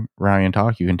 and hearing Ryan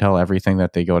talk, you can tell everything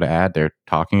that they go to add. They're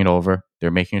talking it over. They're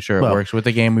making sure it works with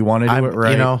the game. We want to do it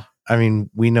right.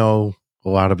 We know a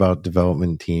lot about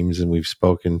development teams, and we've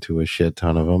spoken to a shit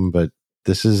ton of them, but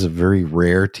this is a very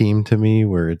rare team to me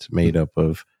where it's made up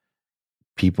of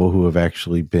people who have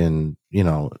actually been,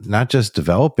 not just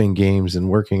developing games and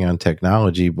working on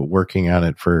technology, but working on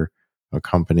it for a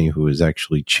company who has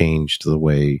actually changed the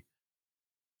way,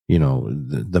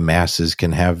 the masses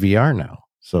can have VR now.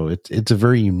 So it's a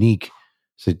very unique,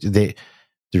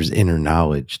 there's inner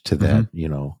knowledge to that,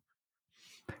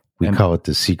 we call it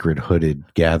the secret hooded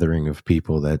gathering of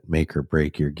people that make or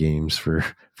break your games for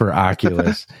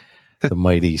Oculus, the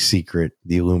mighty secret,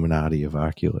 the Illuminati of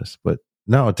Oculus. But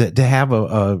no, to have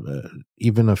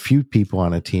even a few people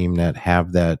on a team that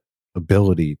have that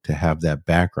ability to have that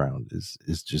background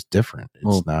is just different.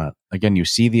 It's not, again, you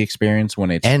see the experience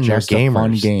when it's and just gamers, a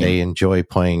fun game. They enjoy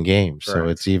playing games. Correct. So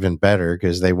it's even better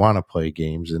because they want to play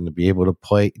games, and to be able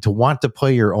to want to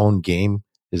play your own game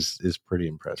is pretty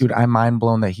impressive. Dude, I'm mind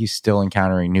blown that he's still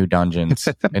encountering new dungeons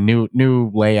and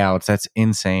new layouts. That's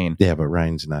insane. Yeah, but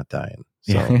Ryan's not dying.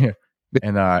 So.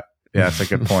 And that's a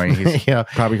good point. He's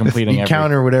probably completing you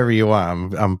counter whatever you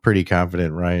want. I'm pretty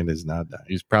confident Ryan is not dying.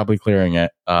 He's probably clearing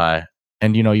it. And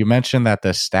you mentioned that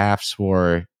the staffs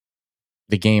were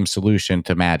the game solution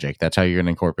to magic. That's how you're going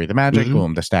to incorporate the magic.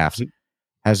 Boom, the staffs.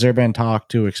 Has there been talk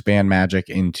to expand magic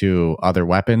into other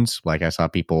weapons? Like I saw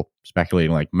people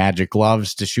speculating like magic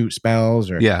gloves to shoot spells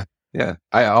or Yeah.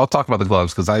 I'll talk about the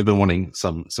gloves because I've been wanting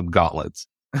some gauntlets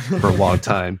for a long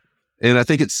time. And I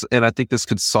think this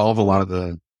could solve a lot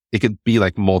of it could be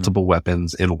like multiple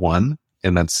weapons in one.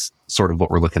 And that's sort of what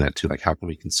we're looking at too. Like how can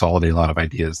we consolidate a lot of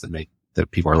ideas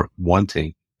that people are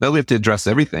wanting? Now we have to address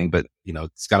everything, but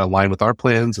it's got to align with our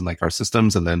plans and like our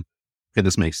systems. And then, okay,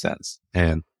 this makes sense.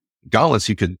 And gauntlets,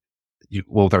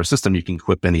 with our system, you can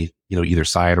equip any, either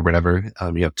side or whatever.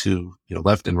 You have two,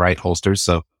 left and right holsters.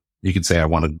 So you could say, I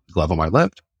want a glove on my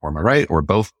left or my right or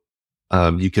both.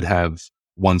 You could have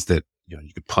ones that,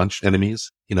 you could punch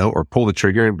enemies, or pull the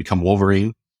trigger and become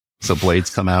Wolverine. So blades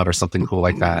come out or something cool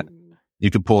like that. You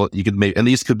could make, and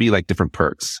these could be like different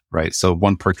perks, right? So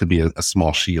one perk could be a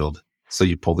small shield. So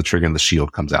you pull the trigger and the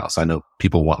shield comes out. So I know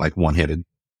people want like one-handed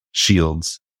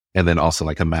shields and then also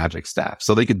like a magic staff.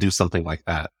 So they could do something like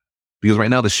that because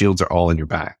right now the shields are all in your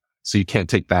back. So you can't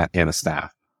take that and a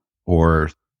staff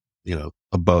or,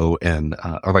 a bow and,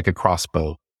 or like a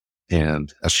crossbow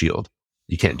and a shield.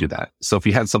 You can't do that. So if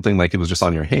you had something like it was just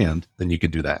on your hand, then you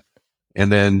could do that.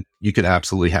 And then you could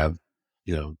absolutely have,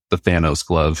 the Thanos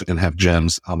glove and have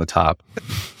gems on the top,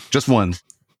 just one.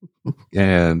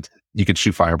 And you could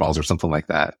shoot fireballs or something like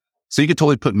that. So you could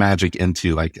totally put magic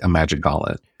into like a magic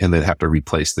gauntlet and then have to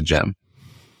replace the gem.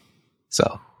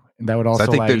 So and that would also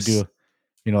allow you to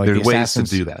do, like there's ways to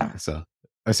do that. So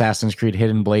Assassin's Creed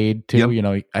Hidden Blade too.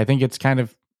 Yep. I think it's kind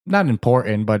of not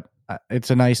important, but it's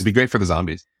a nice. It'd be great for the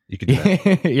zombies. You could do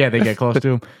that. Yeah, they get close to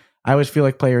them. I always feel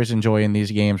like players enjoy in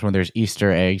these games when there's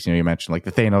Easter eggs. You mentioned like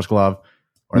the Thanos glove,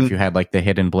 or if you had like the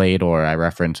hidden blade, or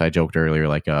I joked earlier,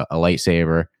 like a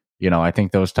lightsaber. I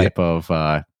think those type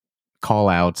of call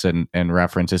outs and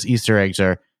references, Easter eggs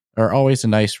are always a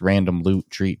nice random loot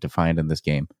treat to find in this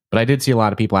game. But I did see a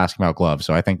lot of people asking about gloves,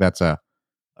 so I think that's a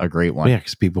great one. Yeah,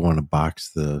 because people want to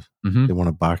box they want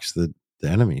to box the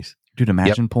enemies. Dude,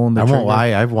 imagine pulling the I trigger. won't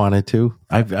lie, I've wanted to.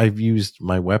 I've used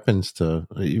my weapons to,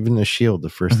 even the shield. The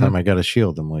first time I got a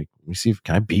shield, I'm like, let me see if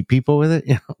can I beat people with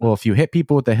it? Well, if you hit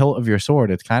people with the hilt of your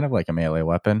sword, it's kind of like a melee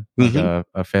weapon, like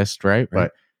a fist, right?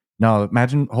 But no,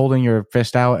 imagine holding your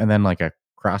fist out and then like a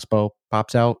crossbow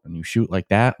pops out and you shoot like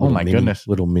that. Goodness.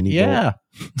 Little mini bolt.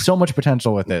 So much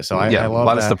potential with this. So I love a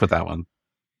lot of stuff with that one.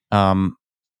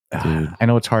 I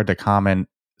know it's hard to comment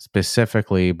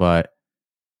specifically, but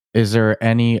is there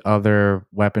any other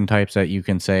weapon types that you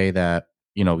can say that,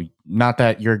 not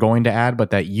that you're going to add, but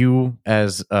that you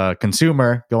as a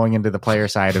consumer going into the player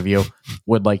side of you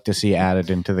would like to see added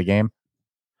into the game?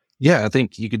 Yeah, I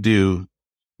think you could do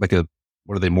like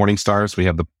what are they, Morning Stars? We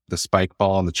have the spike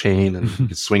ball on the chain and you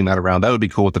could swing that around. That would be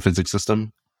cool with the physics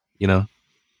system,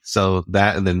 So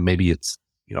that, and then maybe it's,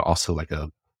 also like I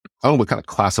don't know what kind of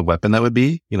class of weapon that would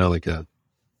be, like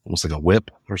almost like a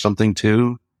whip or something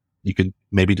too. You could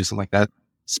maybe do something like that.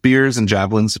 Spears and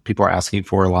javelins, people are asking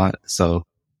for a lot. So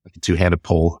like a two-handed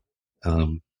pole.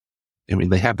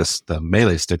 They have the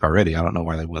melee stick already. I don't know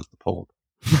why they went the pole.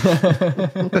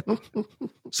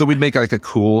 So we'd make like a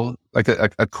cool,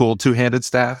 a cool two-handed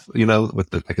staff, with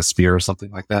like a spear or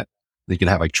something like that. You can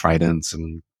have like tridents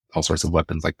and all sorts of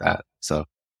weapons like that. So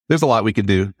there's a lot we could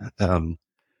do. The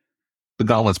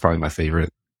gauntlet's probably my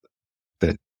favorite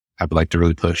that I would like to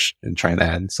really push and try and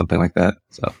add something like that.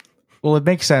 So. Well, it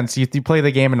makes sense. You play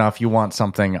the game enough, you want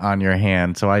something on your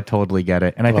hand. So I totally get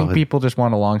it. And I think people just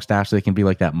want a long staff so they can be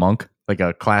like that monk, like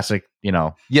a classic,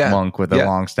 monk with a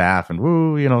long staff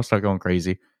and start going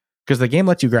crazy. Because the game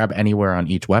lets you grab anywhere on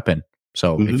each weapon.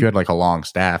 So if you had like a long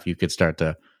staff, you could start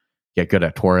to get good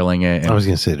at twirling it. And I was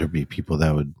going to say there'd be people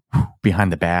that would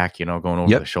behind the back, going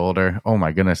over the shoulder. Oh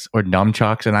my goodness. Or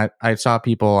nunchucks. And I saw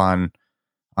people on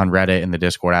Reddit in the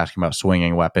Discord asking about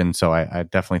swinging weapons. So I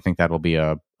definitely think that'll be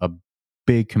a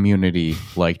big community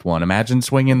liked one. Imagine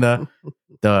swinging the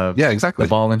exactly the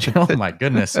ball and chain. Oh my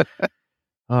goodness.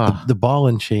 The ball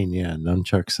and chain,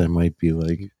 nunchucks. I might be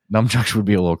like nunchucks would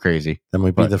be a little crazy. That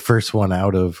might be the first one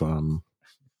out of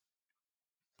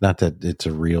not that it's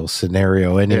a real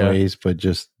scenario anyways, but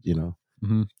just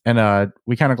And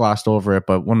we kind of glossed over it,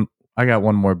 but I got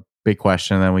one more big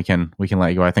question, and then we can let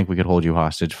you go. I think we could hold you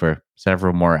hostage for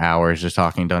several more hours just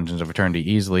talking Dungeons of Eternity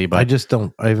easily. But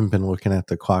I haven't been looking at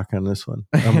the clock on this one.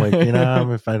 I'm like,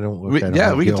 if I don't look at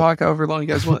it, we can talk however long you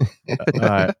guys want.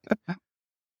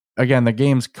 Again, the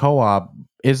game's co-op.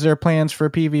 Is there plans for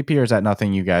PvP, or is that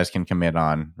nothing you guys can commit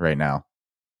on right now?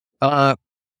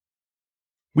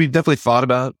 We've definitely thought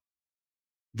about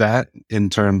that in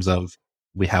terms of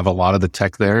we have a lot of the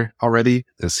tech there already.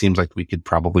 It seems like we could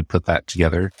probably put that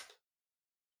together.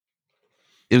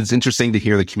 It was interesting to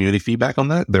hear the community feedback on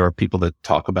that. There are people that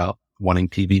talk about wanting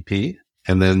PvP,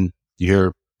 and then you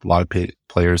hear a lot of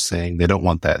players saying they don't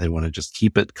want that. They want to just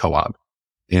keep it co-op,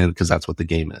 and because that's what the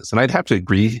game is. And I'd have to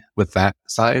agree with that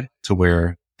side to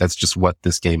where that's just what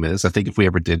this game is. I think if we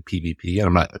ever did PvP, and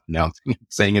I'm not now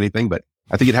saying anything, but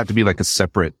I think it'd have to be like a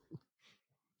separate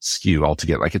SKU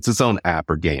altogether. Like it's its own app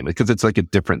or game, because it's like a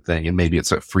different thing, and maybe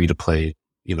it's a free to play,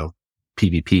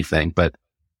 PvP thing. But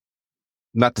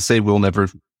not to say we'll never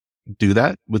do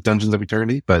that with Dungeons of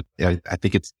Eternity, but I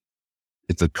think it's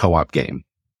a co-op game.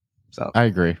 So I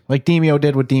agree. Like Demio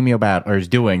did with Demio Battle, or is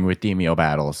doing with Demio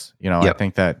Battles. I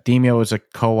think that Demio is a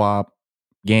co-op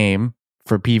game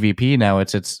for PvP now.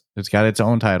 It's got its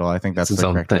own title. I think that's the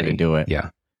correct way to do it. Yeah.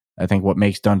 I think what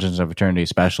makes Dungeons of Eternity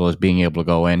special is being able to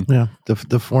go in. Yeah,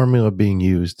 the formula being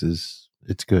used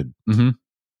it's good. Mm-hmm.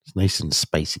 It's nice and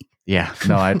spicy. Yeah,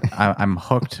 no, I'm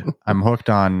hooked. I'm hooked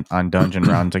on dungeon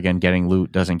runs. Again, getting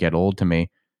loot doesn't get old to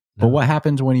me. But what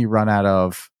happens when you run out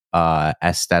of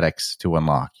aesthetics to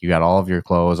unlock? You got all of your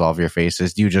clothes, all of your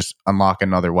faces. Do you just unlock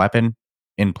another weapon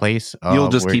in place? You'll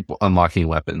just keep unlocking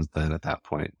weapons then at that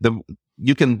point.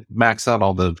 You can max out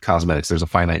all the cosmetics. There's a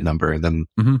finite number, and then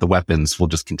the weapons will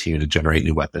just continue to generate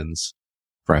new weapons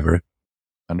forever.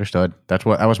 Understood. That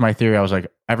was my theory. I was like,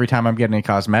 every time I'm getting a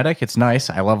cosmetic, it's nice.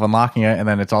 I love unlocking it. And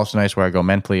then it's also nice where I go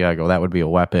mentally, I go, that would be a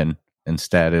weapon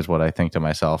instead, is what I think to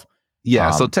myself.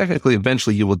 Yeah. So technically,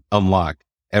 eventually you will unlock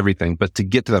everything. But to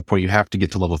get to that point, you have to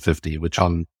get to level 50, which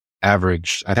on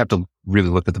average, I'd have to really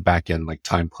look at the back end, like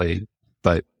time played,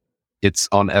 but it's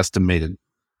on estimated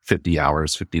 50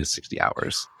 to 60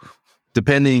 hours.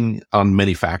 depending on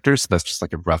many factors, that's just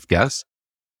like a rough guess.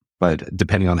 But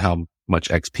depending on how much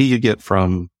XP you get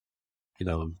from,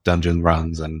 dungeon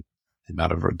runs and the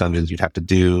amount of dungeons you'd have to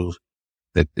do,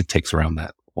 that it takes around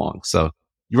that long. So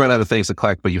you run out of things to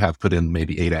collect, but you have put in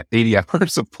maybe 80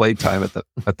 hours of playtime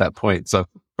at that point. So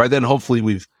by then, hopefully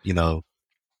we've,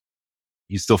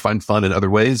 you still find fun in other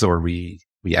ways, or we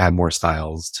add more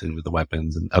styles to the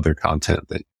weapons and other content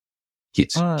that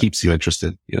keeps you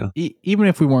interested. Even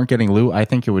if we weren't getting loot, I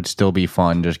think it would still be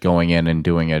fun just going in and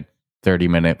doing a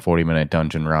 30-minute, 40-minute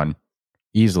dungeon run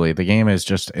easily. The game is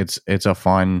just, it's a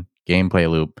fun gameplay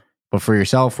loop. But for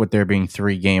yourself, with there being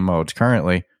 3 game modes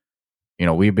currently,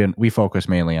 we focus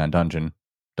mainly on dungeon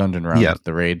runs,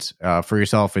 the raids. For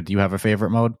yourself, do you have a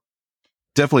favorite mode?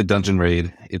 Definitely Dungeon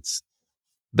Raid.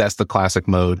 That's the classic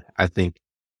mode. I think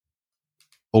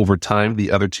over time,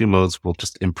 the other 2 modes will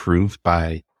just improve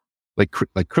by, like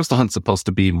Crystal Hunt's supposed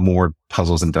to be more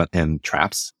puzzles and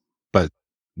traps, but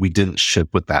we didn't ship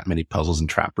with that many puzzles and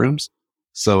trap rooms.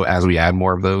 So as we add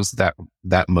more of those, that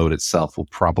mode itself will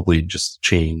probably just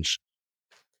change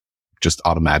just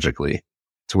automatically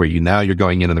to where you're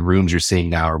going in the rooms you're seeing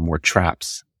now are more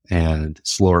traps and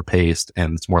slower paced.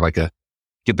 And it's more like a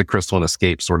get the crystal and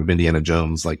escape sort of Indiana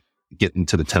Jones, like get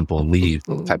into the temple and leave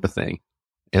type of thing.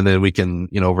 And then we can,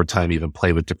 over time, even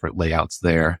play with different layouts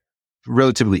there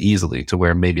relatively easily to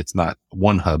where maybe it's not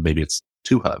 1 hub, maybe it's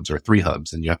 2 hubs or 3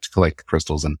 hubs, and you have to collect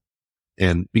crystals.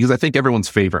 And because I think everyone's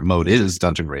favorite mode is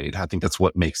Dungeon Raid. I think that's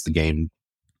what makes the game,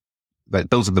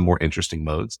 those are the more interesting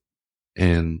modes.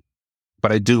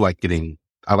 But I do like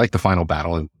I like the final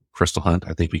battle in Crystal Hunt.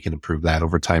 I think we can improve that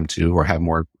over time too, or have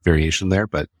more variation there.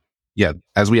 But yeah,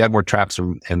 as we add more traps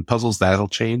and puzzles, that'll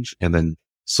change. And then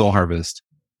Soul Harvest,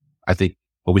 I think,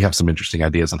 we have some interesting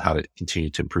ideas on how to continue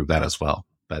to improve that as well.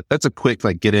 But that's a quick,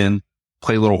 get in,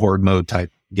 play a little horde mode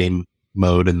type game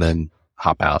mode, and then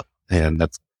hop out. And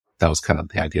that was kind of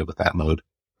the idea with that mode.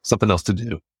 Something else to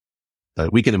do.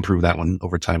 But we can improve that one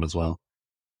over time as well.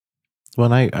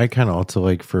 Well, and I kind of also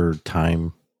like for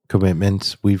time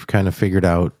commitments, we've kind of figured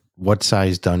out what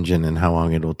size dungeon and how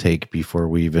long it'll take before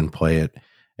we even play it.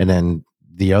 And then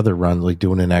the other run, like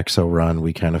doing an EXO run,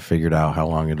 we kind of figured out how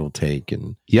long it'll take.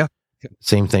 And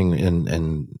same thing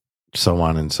and so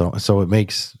on and so it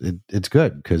makes it's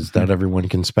good because not everyone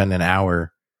can spend an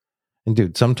hour. And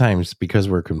dude, sometimes because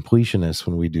we're completionists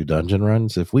when we do dungeon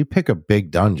runs, if we pick a big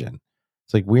dungeon,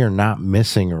 it's like we are not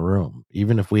missing a room,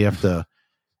 even if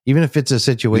it's a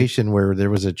situation where there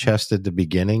was a chest at the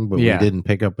beginning, but we didn't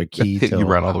pick up a key till you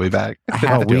run all the way back.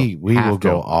 We will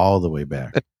go all the way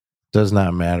back. Does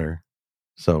not matter.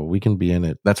 So we can be in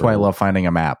it. That's why I love finding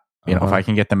a map. If I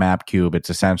can get the map cube,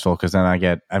 it's essential because then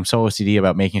I'm so OCD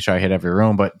about making sure I hit every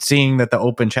room. But seeing that the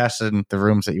open chests in the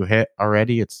rooms that you hit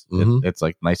already, it's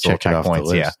like nice little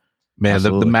checkpoints. Yeah, man,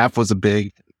 the map was a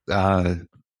big,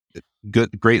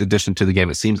 great addition to the game.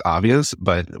 It seems obvious,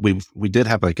 but we did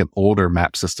have like an older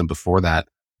map system before that,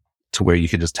 to where you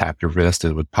could just tap your wrist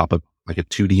and it would pop up like a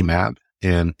 2D map,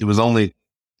 and it was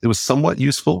somewhat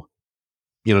useful,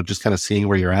 just kind of seeing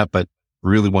where you're at, but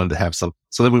really wanted to have some.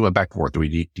 So then we went back and forth. Do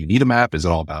you need a map? Is it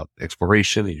all about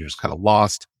exploration? And you're just kind of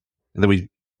lost. And then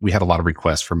we had a lot of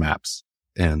requests for maps.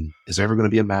 And is there ever going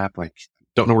to be a map? Like,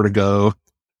 don't know where to go.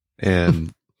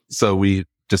 And so we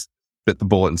just bit the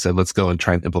bullet and said, let's go and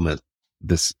try and implement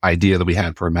this idea that we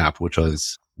had for a map, which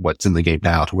was what's in the game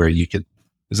now, to where there's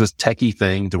this techie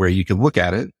thing to where you can look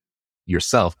at it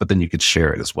yourself, but then you could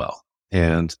share it as well.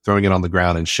 And throwing it on the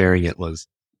ground and sharing it was,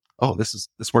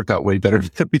 this worked out way better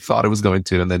than we thought it was going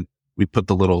to. And then we put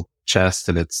the little chest,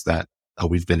 and it's that,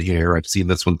 we've been here. I've seen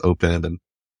this one open, and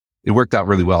it worked out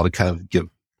really well to kind of give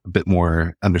a bit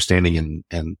more understanding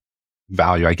and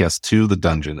value, I guess, to the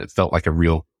dungeon. It felt like a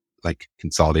real,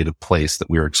 consolidated place that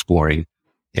we were exploring,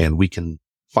 and we can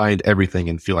find everything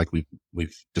and feel like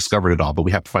we've discovered it all, but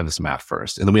we have to find this map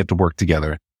first, and then we have to work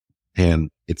together. And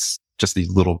it's just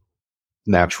these little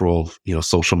natural,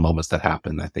 social moments that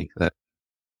happen. I think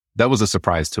that was a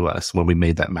surprise to us when we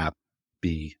made that map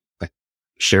be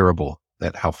shareable,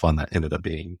 that how fun that ended up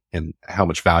being and how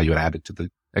much value it added to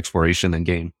the exploration and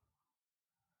game.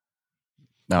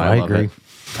 No, I agree.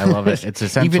 I love it. It's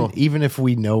essential. Even if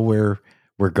we know where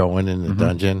we're going in the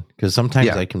dungeon, because sometimes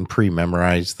I can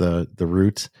pre-memorize the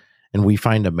routes, and we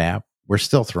find a map, we're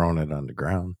still throwing it on the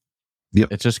ground. Yep.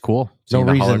 It's just cool. No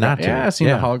reason not to. Yeah, seeing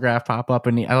the holograph pop up,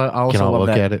 and I also can all love look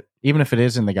that. at it. Even if it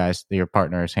is in your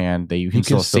partner's hand, that you can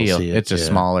still see it. It's just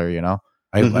smaller,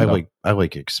 I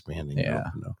like expanding. Yeah,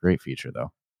 great feature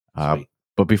though.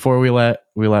 But before we let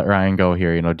Ryan go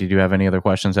here, did you have any other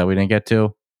questions that we didn't get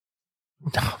to?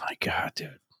 Oh my god,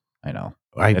 dude! I know.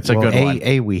 It's a good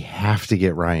one. We have to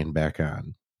get Ryan back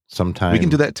on sometime. We can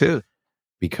do that too.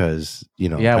 Because,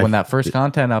 when that first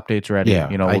content update's ready,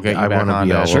 we'll get you back on.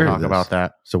 We'll talk about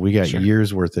that. So we got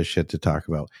years worth of shit to talk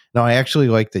about. Now, I actually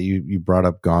like that you brought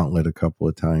up Gauntlet a couple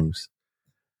of times.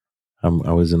 I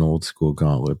was an old school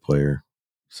Gauntlet player.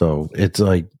 So it's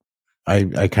like,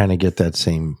 I kind of get that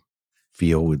same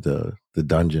feel with the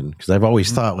dungeon. Because I've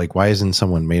always thought, like, why hasn't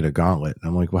someone made a Gauntlet? And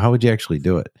I'm like, well, how would you actually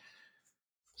do it?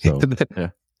 So,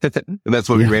 and that's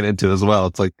what we ran into as well.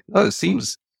 It's like, oh, it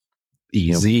seems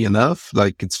easy enough,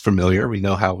 like it's familiar. We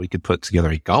know how we could put together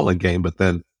a Gauntlet game, but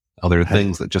then other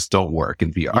things that just don't work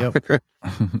in VR.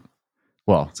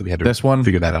 Well, so we had to this one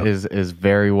figure that out. Is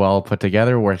very well put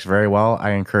together, works very well.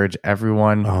 I encourage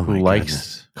everyone who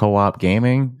likes co-op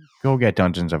gaming, go get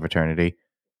Dungeons of Eternity.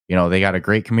 They got a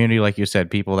great community, like you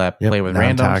said, people that play with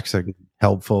randoms. Non-toxic,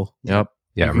 helpful. Yep.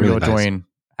 Yeah, you can really go join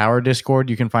our Discord.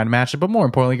 You can find matches, but more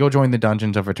importantly, go join the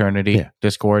Dungeons of Eternity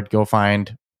Discord. Go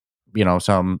find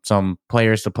some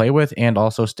players to play with, and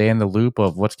also stay in the loop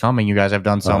of what's coming. You guys have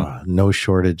done some no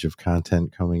shortage of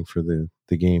content coming for the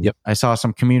game. Yep. I saw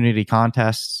some community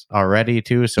contests already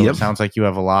too, so it sounds like you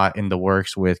have a lot in the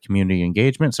works with community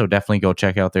engagement, so definitely go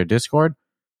check out their Discord.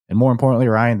 And more importantly,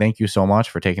 Ryan, thank you so much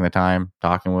for taking the time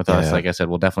talking with us. Like I said,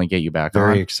 we'll definitely get you back.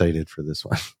 Very excited for this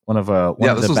one. This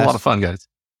was a lot of fun, guys.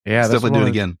 Yeah, let's definitely do it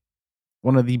again.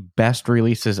 One of the best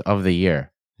releases of the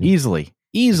year. Easily.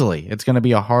 It's going to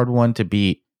be a hard one to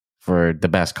beat for the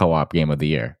best co-op game of the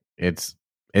year. It's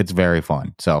very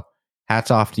fun. So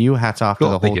hats off to you. Hats off to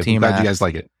the whole team. I'm glad you guys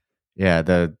like it. Yeah,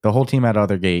 the whole team at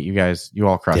Othergate. You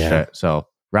all crushed it. So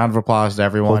round of applause to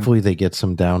everyone. Hopefully they get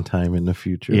some downtime in the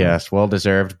future. Yes, well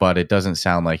deserved, but it doesn't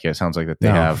sound like it. It sounds like that they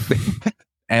have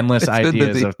endless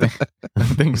ideas of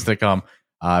things to come.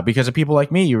 Because of people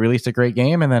like me, you released a great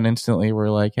game and then instantly we're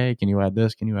like, hey, can you add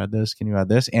this? Can you add this? Can you add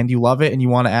this? And you love it and you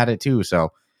want to add it too.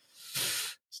 So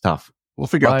it's tough. We'll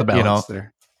figure out the balance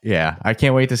there. Yeah, I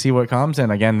can't wait to see what comes.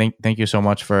 And again, thank you so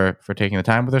much for taking the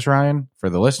time with us, Ryan. For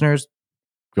the listeners,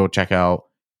 go check out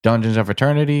Dungeons of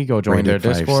Eternity. Go join their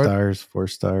Discord. 5 stars, 4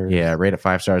 stars. Yeah, rate it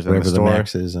 5 stars in whatever the store. The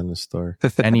max is in the store.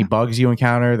 Any bugs you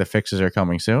encounter, the fixes are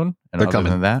coming soon. And other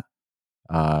than that,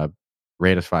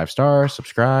 rate us 5 stars,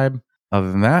 subscribe. Other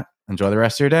than that, enjoy the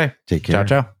rest of your day. Take care.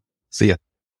 Ciao. See ya.